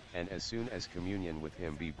 and as soon as communion with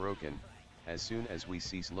him be broken, as soon as we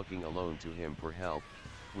cease looking alone to him for help,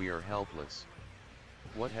 we are helpless.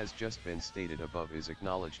 What has just been stated above is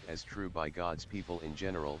acknowledged as true by God's people in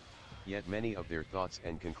general, yet many of their thoughts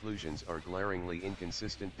and conclusions are glaringly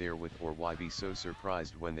inconsistent therewith. Or why be so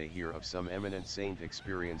surprised when they hear of some eminent saint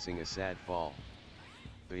experiencing a sad fall?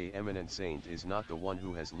 The eminent saint is not the one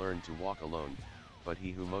who has learned to walk alone, but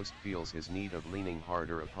he who most feels his need of leaning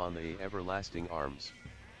harder upon the everlasting arms.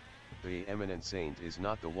 The eminent saint is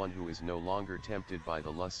not the one who is no longer tempted by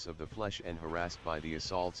the lusts of the flesh and harassed by the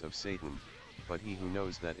assaults of Satan, but he who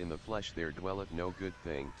knows that in the flesh there dwelleth no good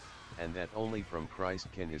thing, and that only from Christ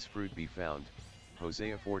can his fruit be found.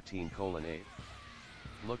 Hosea 14:8.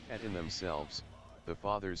 Looked at in themselves, the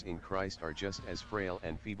fathers in Christ are just as frail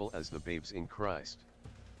and feeble as the babes in Christ.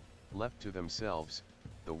 Left to themselves,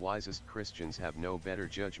 the wisest Christians have no better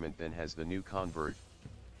judgment than has the new convert.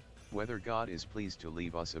 Whether God is pleased to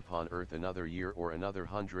leave us upon earth another year or another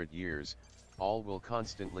 100 years, all will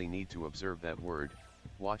constantly need to observe that word,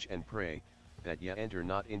 watch and pray, that ye enter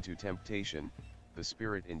not into temptation. The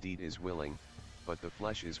spirit indeed is willing, but the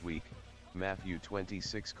flesh is weak. Matthew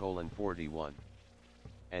 26:41.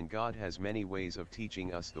 And God has many ways of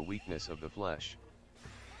teaching us the weakness of the flesh.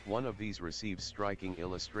 One of these receives striking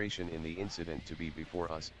illustration in the incident to be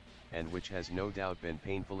before us, and which has no doubt been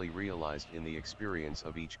painfully realized in the experience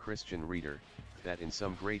of each Christian reader, that in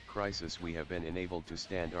some great crisis we have been enabled to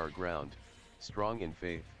stand our ground, strong in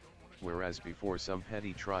faith, whereas before some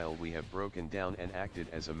petty trial we have broken down and acted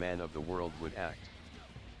as a man of the world would act.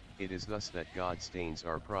 It is thus that God stains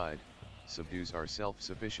our pride, subdues our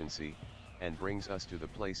self-sufficiency, and brings us to the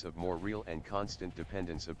place of more real and constant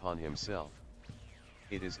dependence upon himself.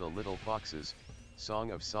 It is the little foxes,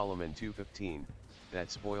 Song of Solomon 2:15,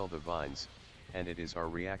 that spoil the vines, and it is our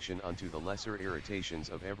reaction unto the lesser irritations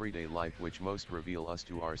of everyday life which most reveal us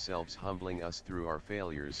to ourselves, humbling us through our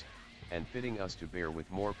failures, and fitting us to bear with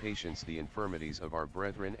more patience the infirmities of our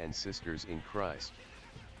brethren and sisters in Christ.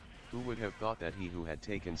 Who would have thought that he who had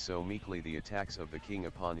taken so meekly the attacks of the king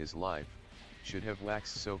upon his life, should have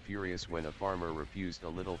waxed so furious when a farmer refused a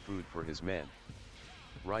little food for his men?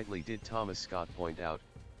 Rightly did Thomas Scott point out,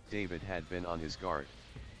 David had been on his guard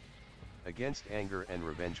against anger and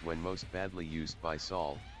revenge when most badly used by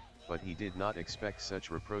Saul, but he did not expect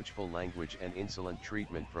such reproachful language and insolent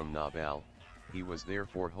treatment from Nabal. He was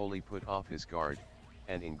therefore wholly put off his guard,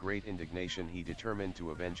 and in great indignation he determined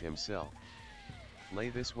to avenge himself. Lay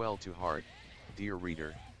this well to heart, dear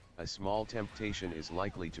reader, a small temptation is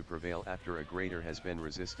likely to prevail after a greater has been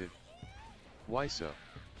resisted. Why so?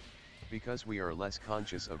 Because we are less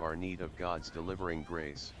conscious of our need of God's delivering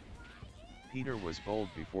grace. Peter was bold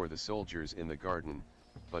before the soldiers in the garden,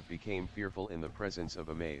 but became fearful in the presence of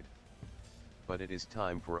a maid. But it is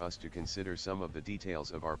time for us to consider some of the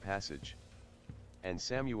details of our passage. And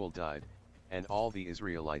Samuel died, and all the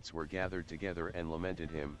Israelites were gathered together and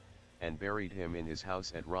lamented him, and buried him in his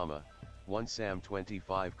house at Ramah. 1 Sam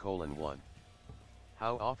 25:1.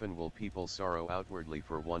 How often will people sorrow outwardly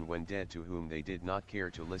for one when dead to whom they did not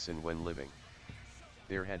care to listen when living?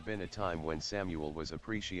 There had been a time when Samuel was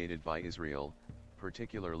appreciated by Israel,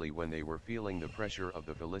 particularly when they were feeling the pressure of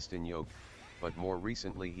the Philistine yoke, but more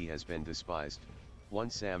recently he has been despised. 1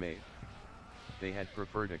 Sam 8. They had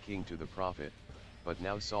preferred a king to the prophet, but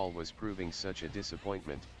now Saul was proving such a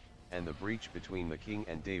disappointment, and the breach between the king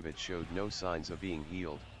and David showed no signs of being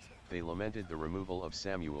healed. They lamented the removal of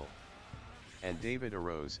Samuel. And David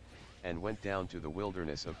arose, and went down to the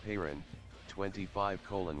wilderness of Paran.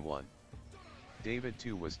 25:1. David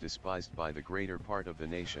too was despised by the greater part of the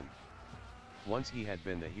nation. Once he had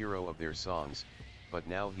been the hero of their songs, but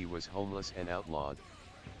now he was homeless and outlawed.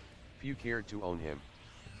 Few cared to own him.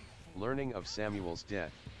 Learning of Samuel's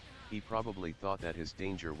death, he probably thought that his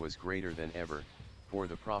danger was greater than ever, for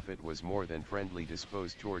the prophet was more than friendly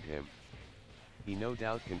disposed toward him. He no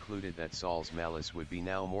doubt concluded that Saul's malice would be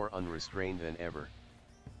now more unrestrained than ever.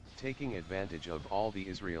 Taking advantage of all the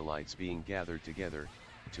Israelites being gathered together,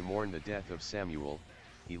 to mourn the death of Samuel,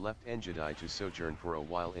 he left Engedi to sojourn for a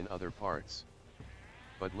while in other parts.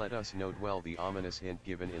 But let us note well the ominous hint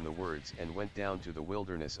given in the words "and went down to the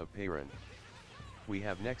wilderness of Paran." We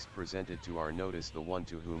have next presented to our notice the one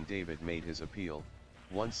to whom David made his appeal.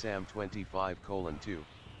 1 Sam 25:2,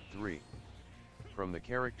 3. From the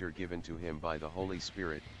character given to him by the Holy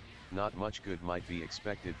Spirit, not much good might be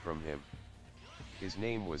expected from him. His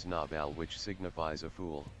name was Nabal, which signifies a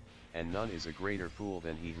fool, and none is a greater fool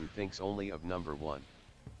than he who thinks only of number one.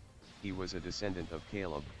 He was a descendant of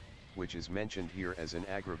Caleb, which is mentioned here as an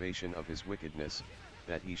aggravation of his wickedness,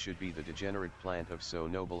 that he should be the degenerate plant of so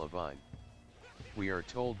noble a vine. We are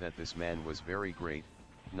told that this man was very great,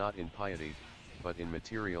 not in piety, but in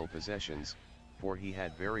material possessions, for he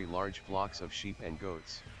had very large flocks of sheep and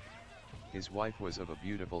goats. His wife was of a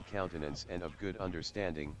beautiful countenance and of good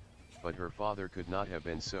understanding, but her father could not have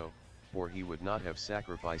been so, for he would not have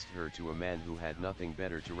sacrificed her to a man who had nothing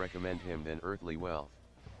better to recommend him than earthly wealth.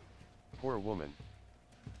 Poor woman!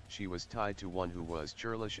 She was tied to one who was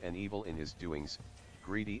churlish and evil in his doings,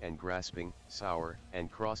 greedy and grasping, sour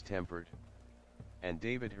and cross-tempered. And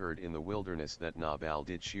David heard in the wilderness that Nabal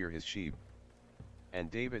did shear his sheep.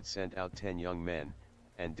 And David sent out 10 young men,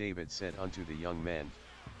 and David said unto the young men,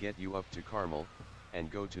 Get you up to Carmel,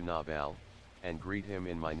 and go to Nabal, and greet him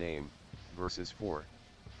in my name. Verses 4,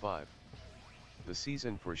 5. The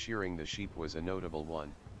season for shearing the sheep was a notable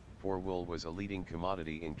one, for wool was a leading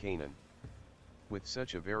commodity in Canaan. With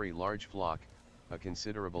such a very large flock, a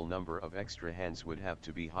considerable number of extra hands would have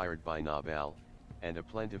to be hired by Nabal, and a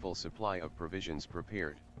plentiful supply of provisions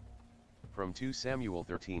prepared. From 2 Samuel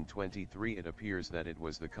 13:23 it appears that it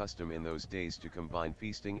was the custom in those days to combine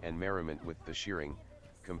feasting and merriment with the shearing.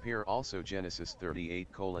 Compare also Genesis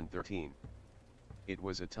 38:13. It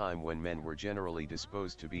was a time when men were generally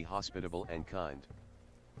disposed to be hospitable and kind.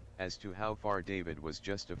 As to how far David was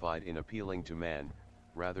justified in appealing to man,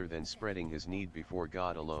 rather than spreading his need before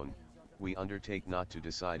God alone, we undertake not to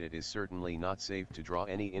decide. It is certainly not safe to draw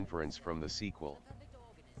any inference from the sequel.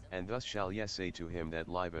 And thus shall ye say to him that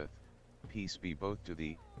liveth, Peace be both to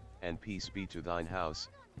thee, and peace be to thine house,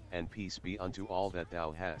 and peace be unto all that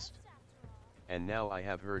thou hast. And now I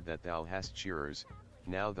have heard that thou hast shearers.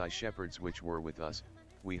 Now thy shepherds which were with us,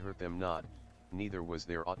 we hurt them not, neither was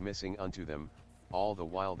there aught missing unto them, all the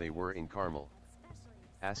while they were in Carmel.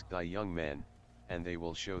 Ask thy young men, and they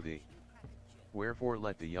will show thee. Wherefore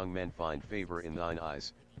let the young men find favor in thine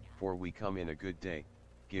eyes, for we come in a good day.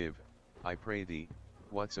 Give, I pray thee,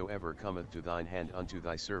 whatsoever cometh to thine hand unto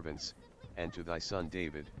thy servants, and to thy son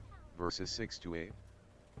David, verses 6-8.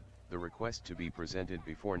 The request to be presented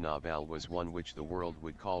before Nabal was one which the world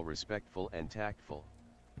would call respectful and tactful.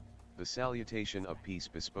 The salutation of peace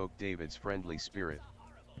bespoke David's friendly spirit.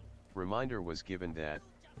 Reminder was given that,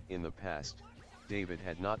 in the past, David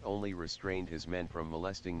had not only restrained his men from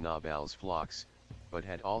molesting Nabal's flocks, but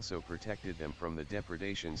had also protected them from the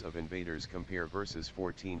depredations of invaders. Compare verses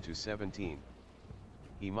 14-17.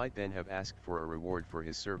 He might then have asked for a reward for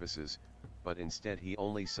his services, but instead he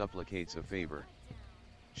only supplicates a favor.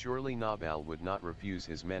 Surely Nabal would not refuse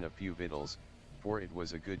his men a few victuals, for it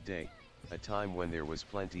was a good day, a time when there was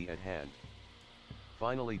plenty at hand.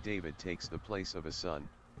 Finally David takes the place of a son,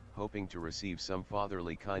 hoping to receive some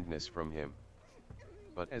fatherly kindness from him.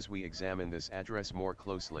 But as we examine this address more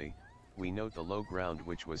closely, we note the low ground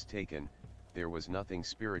which was taken. There was nothing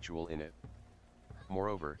spiritual in it.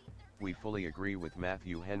 Moreover, we fully agree with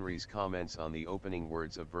Matthew Henry's comments on the opening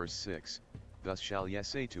words of verse 6, "Thus shall ye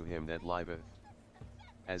say to him that liveth."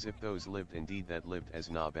 As if those lived indeed that lived as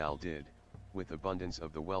Nabal did, with abundance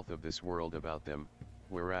of the wealth of this world about them,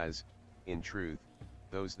 whereas, in truth,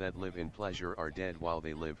 those that live in pleasure are dead while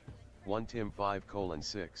they live, 1 Tim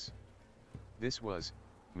 5:6. This was,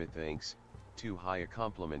 methinks, too high a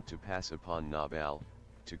compliment to pass upon Nabal,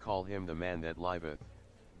 to call him the man that liveth.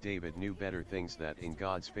 David knew better things, that in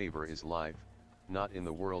God's favor is life, not in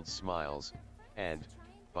the world's smiles, and,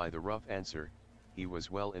 by the rough answer, he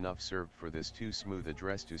was well enough served for this too smooth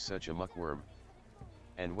address to such a muckworm.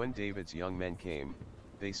 And when David's young men came,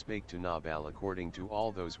 they spake to Nabal according to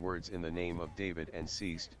all those words in the name of David, and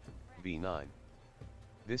ceased. v9.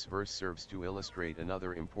 This verse serves to illustrate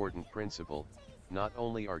another important principle. Not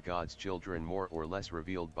only are God's children more or less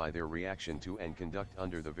revealed by their reaction to and conduct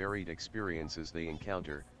under the varied experiences they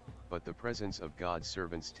encounter, but the presence of God's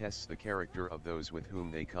servants tests the character of those with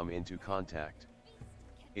whom they come into contact.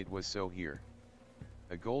 It was so here.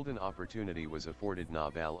 A golden opportunity was afforded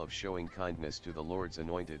Nabal of showing kindness to the Lord's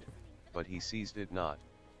anointed, but he seized it not.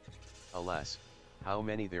 Alas, how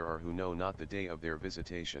many there are who know not the day of their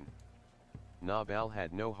visitation. Nabal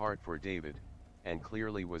had no heart for David, and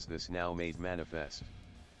clearly was this now made manifest.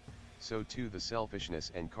 So too the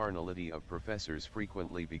selfishness and carnality of professors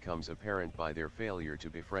frequently becomes apparent by their failure to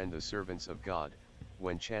befriend the servants of God,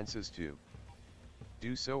 when chances to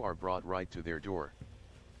do so are brought right to their door.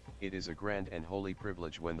 It is a grand and holy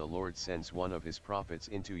privilege when the Lord sends one of his prophets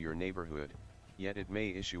into your neighborhood, yet it may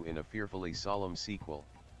issue in a fearfully solemn sequel.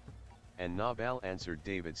 And Nabal answered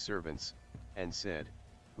David's servants, and said,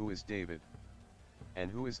 Who is David?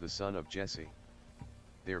 And who is the son of Jesse?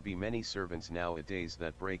 There be many servants nowadays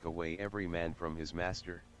that break away every man from his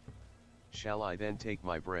master. Shall I then take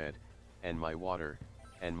my bread, and my water,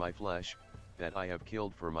 and my flesh, that I have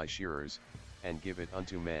killed for my shearers, and give it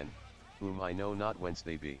unto men, whom I know not whence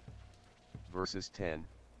they be? Verses 10,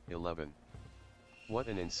 11. What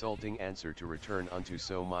an insulting answer to return unto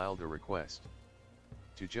so mild a request!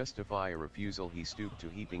 To justify a refusal he stooped to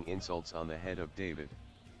heaping insults on the head of David.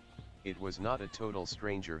 It was not a total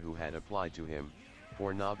stranger who had applied to him,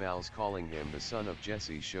 for Nabal's calling him the son of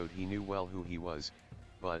Jesse showed he knew well who he was,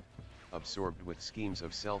 but, absorbed with schemes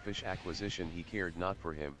of selfish acquisition, he cared not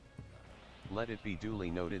for him. Let it be duly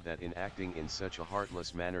noted that in acting in such a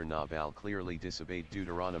heartless manner Nabal clearly disobeyed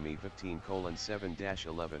Deuteronomy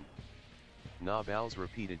 15:7-11. Nabal's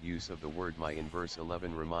repeated use of the word my in verse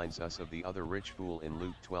 11 reminds us of the other rich fool in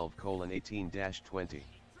Luke 12:18-20.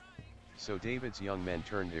 So David's young men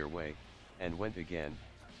turned their way, and went again,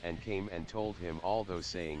 and came and told him all those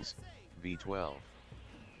sayings. v12.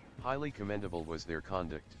 Highly commendable was their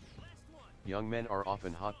conduct. Young men are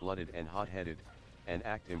often hot-blooded and hot-headed, and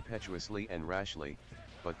act impetuously and rashly,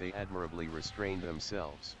 but they admirably restrained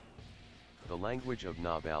themselves. The language of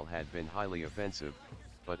Nabal had been highly offensive,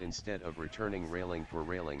 but instead of returning railing for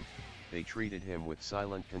railing, they treated him with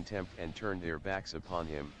silent contempt and turned their backs upon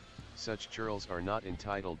him. Such churls are not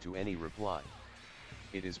entitled to any reply.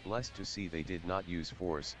 It is blessed to see they did not use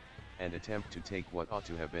force, and attempt to take what ought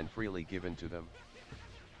to have been freely given to them.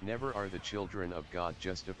 Never are the children of God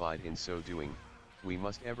justified in so doing. We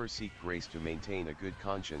must ever seek grace to maintain a good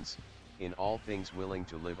conscience, in all things willing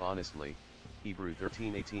to live honestly. Hebrew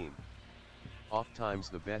 13:18. Ofttimes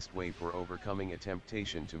the best way for overcoming a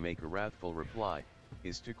temptation to make a wrathful reply,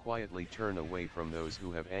 is to quietly turn away from those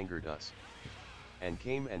who have angered us. And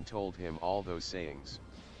came and told him all those sayings.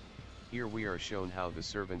 Here we are shown how the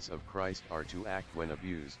servants of Christ are to act when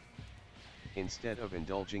abused. Instead of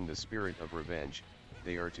indulging the spirit of revenge,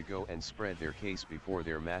 they are to go and spread their case before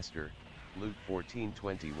their master. Luke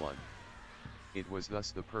 14:21. It was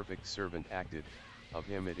thus the perfect servant acted. Of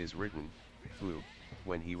him it is written, who,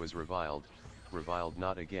 when he was reviled, reviled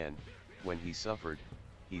not again, when he suffered,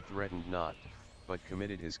 he threatened not, but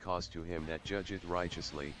committed his cause to him that judgeth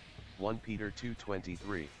righteously. 1 Peter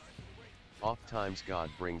 2:23. Ofttimes God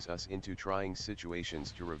brings us into trying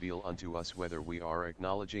situations to reveal unto us whether we are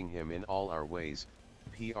acknowledging him in all our ways,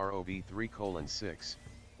 Prov 3:6,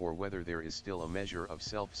 or whether there is still a measure of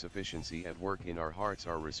self-sufficiency at work in our hearts.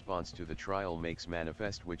 Our response to the trial makes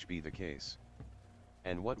manifest which be the case.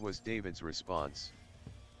 And what was David's response?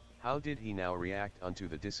 How did he now react unto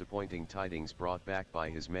the disappointing tidings brought back by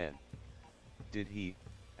his men? Did he,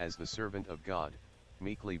 as the servant of God,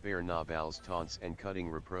 meekly bear Nabal's taunts and cutting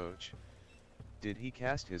reproach? Did he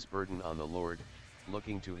cast his burden on the Lord,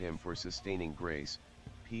 looking to him for sustaining grace?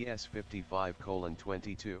 PS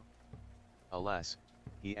 55:22. Alas,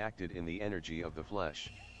 he acted in the energy of the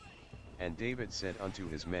flesh. And David said unto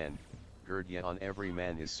his men, Gird ye on every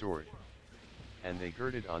man his sword. And they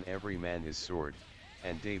girded on every man his sword,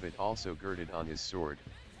 and David also girded on his sword.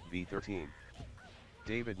 v 13.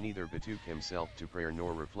 David neither betook himself to prayer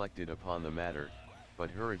nor reflected upon the matter, but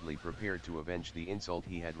hurriedly prepared to avenge the insult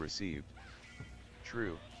he had received.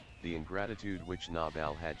 True, the ingratitude which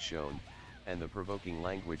Nabal had shown, and the provoking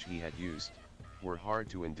language he had used, were hard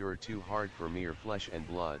to endure, too hard for mere flesh and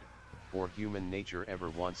blood, for human nature ever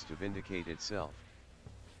wants to vindicate itself.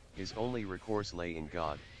 His only recourse lay in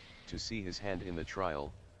God, to see his hand in the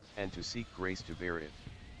trial, and to seek grace to bear it.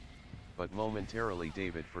 But momentarily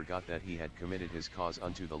David forgot that he had committed his cause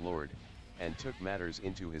unto the Lord, and took matters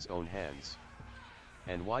into his own hands.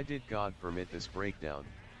 And why did God permit this breakdown?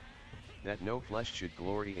 That no flesh should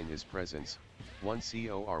glory in his presence, 1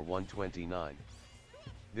 Cor 1:29.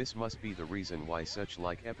 This must be the reason why such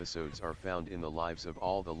like episodes are found in the lives of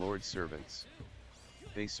all the Lord's servants.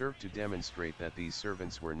 They serve to demonstrate that these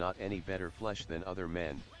servants were not any better flesh than other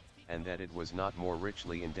men, and that it was not more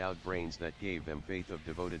richly endowed brains that gave them faith of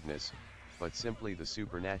devotedness, but simply the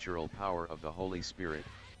supernatural power of the Holy Spirit.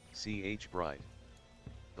 C.H. Bright.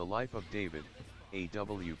 The Life of David,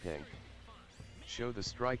 A.W. Pink. Show the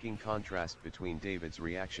striking contrast between David's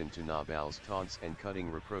reaction to Nabal's taunts and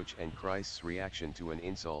cutting reproach and Christ's reaction to an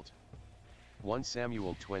insult. 1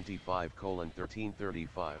 Samuel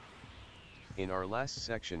 25:13-35. In our last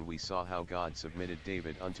section we saw how God submitted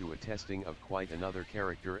David unto a testing of quite another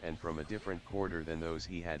character and from a different quarter than those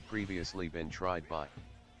he had previously been tried by.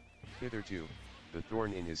 Hitherto, the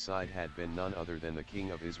thorn in his side had been none other than the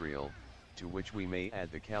king of Israel, to which we may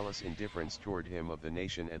add the callous indifference toward him of the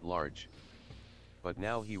nation at large. But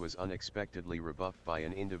now he was unexpectedly rebuffed by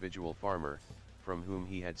an individual farmer, from whom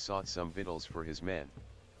he had sought some victuals for his men.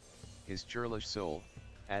 His churlish soul,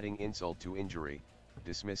 adding insult to injury,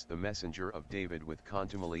 dismissed the messenger of David with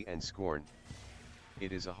contumely and scorn.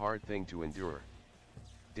 It is a hard thing to endure.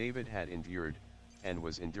 David had endured, and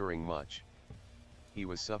was enduring much. He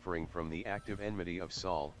was suffering from the active enmity of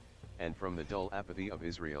Saul, and from the dull apathy of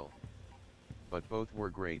Israel. But both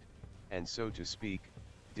were great, and so to speak,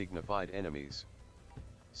 dignified enemies.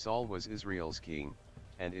 Saul was Israel's king,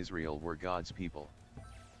 and Israel were God's people.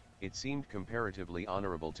 It seemed comparatively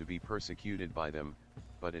honorable to be persecuted by them,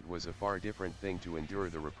 but it was a far different thing to endure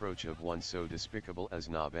the reproach of one so despicable as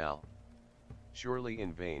Nabal. Surely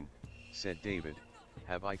in vain, said David,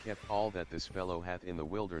 have I kept all that this fellow hath in the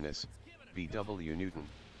wilderness. B.W. Newton.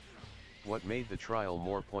 What made the trial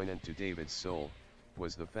more poignant to David's soul,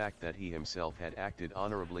 was the fact that he himself had acted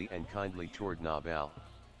honorably and kindly toward Nabal.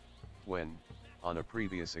 When, on a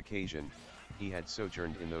previous occasion, he had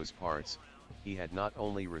sojourned in those parts, he had not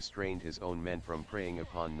only restrained his own men from preying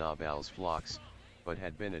upon Nabal's flocks, but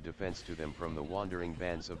had been a defense to them from the wandering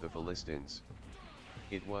bands of the Philistines.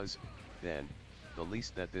 It was, then, the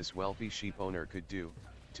least that this wealthy sheep owner could do,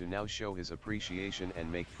 to now show his appreciation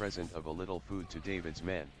and make present of a little food to David's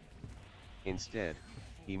men. Instead,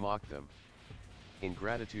 he mocked them.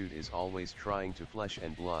 Ingratitude is always trying to flesh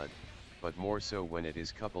and blood, but more so when it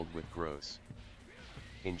is coupled with gross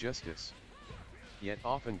injustice. Yet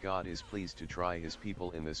often God is pleased to try his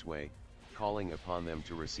people in this way, calling upon them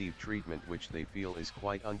to receive treatment which they feel is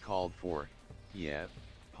quite uncalled for, yet,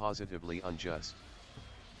 positively unjust.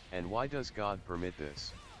 And why does God permit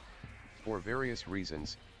this? For various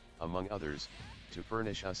reasons, among others, to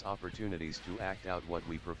furnish us opportunities to act out what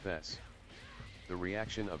we profess. The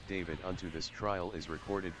reaction of David unto this trial is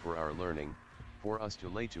recorded for our learning, for us to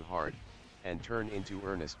lay to heart, and turn into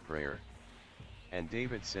earnest prayer. And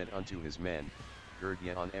David said unto his men, Gird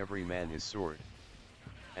ye on every man his sword.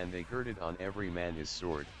 And they girded on every man his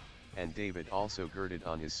sword, and David also girded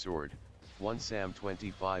on his sword. 1 Sam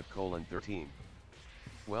 25:13.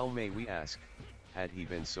 Well may we ask, had he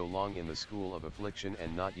been so long in the school of affliction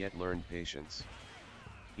and not yet learned patience?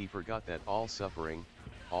 He forgot that all suffering,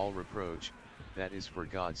 all reproach, that is for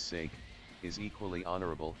God's sake, is equally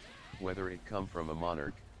honorable, whether it come from a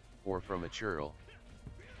monarch, or from a churl.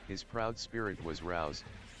 His proud spirit was roused,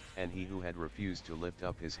 and he who had refused to lift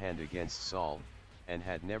up his hand against Saul, and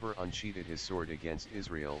had never unsheathed his sword against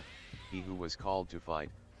Israel, he who was called to fight,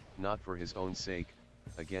 not for his own sake,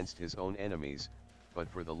 against his own enemies, but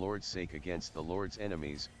for the Lord's sake against the Lord's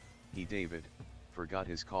enemies, he David, forgot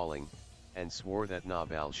his calling, and swore that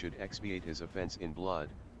Nabal should expiate his offense in blood.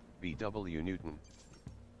 B.W. Newton.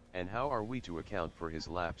 And how are we to account for his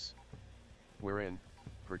lapse? Wherein,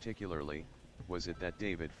 particularly, was it that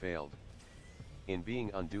David failed? In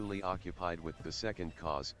being unduly occupied with the second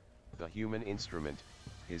cause, the human instrument,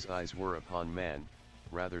 his eyes were upon man,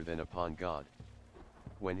 rather than upon God.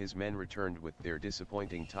 When his men returned with their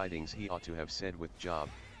disappointing tidings, he ought to have said with Job,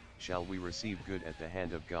 "Shall we receive good at the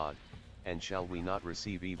hand of God, and shall we not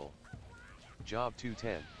receive evil?" Job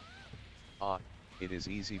 2:10. It is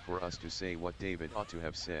easy for us to say what David ought to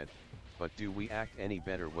have said, but do we act any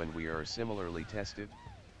better when we are similarly tested?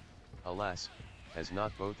 Alas, has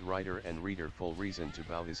not both writer and reader full reason to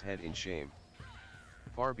bow his head in shame?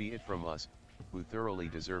 Far be it from us, who thoroughly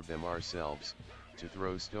deserve them ourselves, to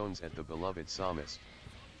throw stones at the beloved psalmist.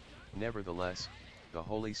 Nevertheless, the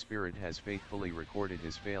Holy Spirit has faithfully recorded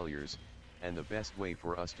his failures, and the best way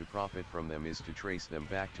for us to profit from them is to trace them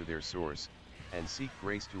back to their source, and seek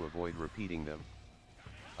grace to avoid repeating them.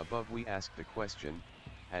 Above we ask the question,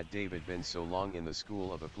 had David been so long in the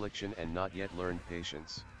school of affliction and not yet learned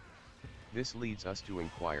patience? This leads us to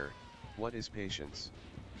inquire, what is patience?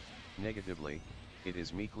 Negatively, it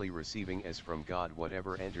is meekly receiving as from God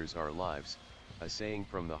whatever enters our lives, a saying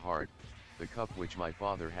from the heart, "The cup which my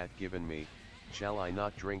Father hath given me, shall I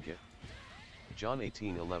not drink it?" John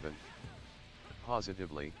 18:11.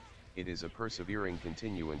 Positively, it is a persevering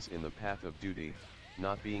continuance in the path of duty,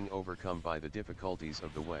 not being overcome by the difficulties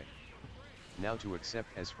of the way. Now to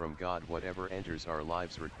accept as from God whatever enters our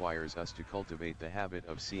lives requires us to cultivate the habit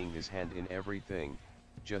of seeing his hand in everything,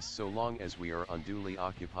 just so long as we are unduly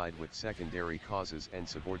occupied with secondary causes and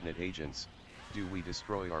subordinate agents, do we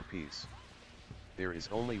destroy our peace. There is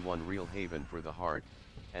only one real haven for the heart,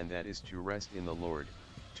 and that is to rest in the Lord,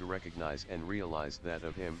 to recognize and realize that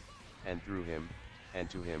of him, and through him, and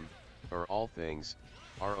to him, are all things.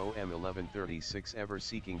 Rom 11:36. Ever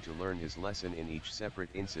seeking to learn his lesson in each separate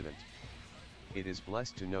incident. It is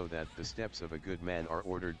blessed to know that the steps of a good man are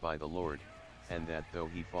ordered by the Lord, and that though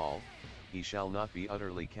he fall, he shall not be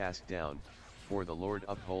utterly cast down, for the Lord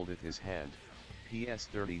upholdeth his hand. PS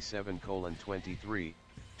 37:23,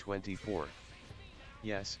 24.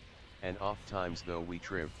 Yes, and oft times though we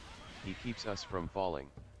trip, he keeps us from falling.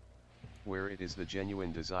 Where it is the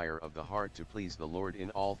genuine desire of the heart to please the Lord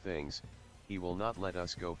in all things, he will not let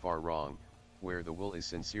us go far wrong. Where the will is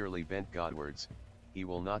sincerely bent Godwards, he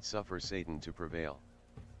will not suffer Satan to prevail.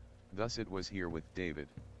 Thus it was here with David.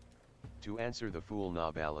 To answer the fool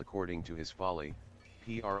Nabal according to his folly,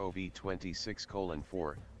 Prov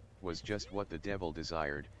 26:4, was just what the devil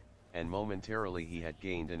desired, and momentarily he had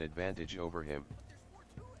gained an advantage over him.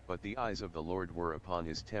 But the eyes of the Lord were upon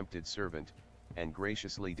his tempted servant, and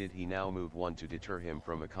graciously did he now move one to deter him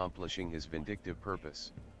from accomplishing his vindictive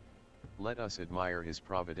purpose. Let us admire his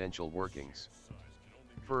providential workings.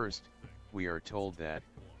 First, we are told that,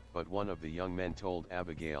 but one of the young men told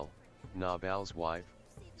Abigail, Nabal's wife,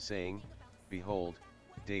 saying, "Behold,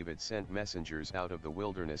 David sent messengers out of the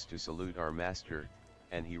wilderness to salute our master,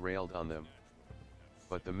 and he railed on them.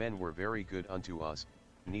 But the men were very good unto us,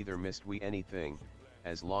 neither missed we anything,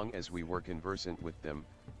 as long as we were conversant with them.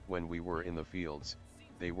 When we were in the fields,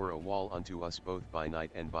 they were a wall unto us both by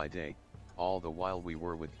night and by day, all the while we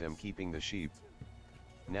were with them keeping the sheep.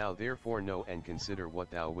 Now therefore know and consider what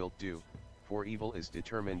thou wilt do, for evil is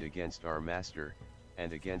determined against our master,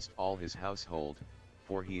 and against all his household,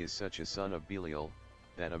 for he is such a son of Belial,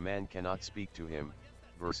 that a man cannot speak to him."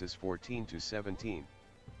 Verses 14-17.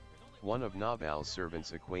 One of Nabal's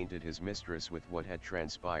servants acquainted his mistress with what had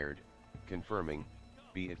transpired, confirming,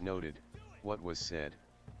 be it noted, what was said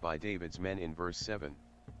by David's men in verse 7.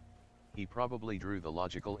 He probably drew the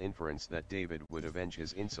logical inference that David would avenge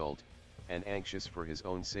his insult, and anxious for his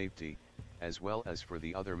own safety, as well as for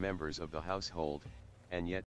the other members of the household, and yet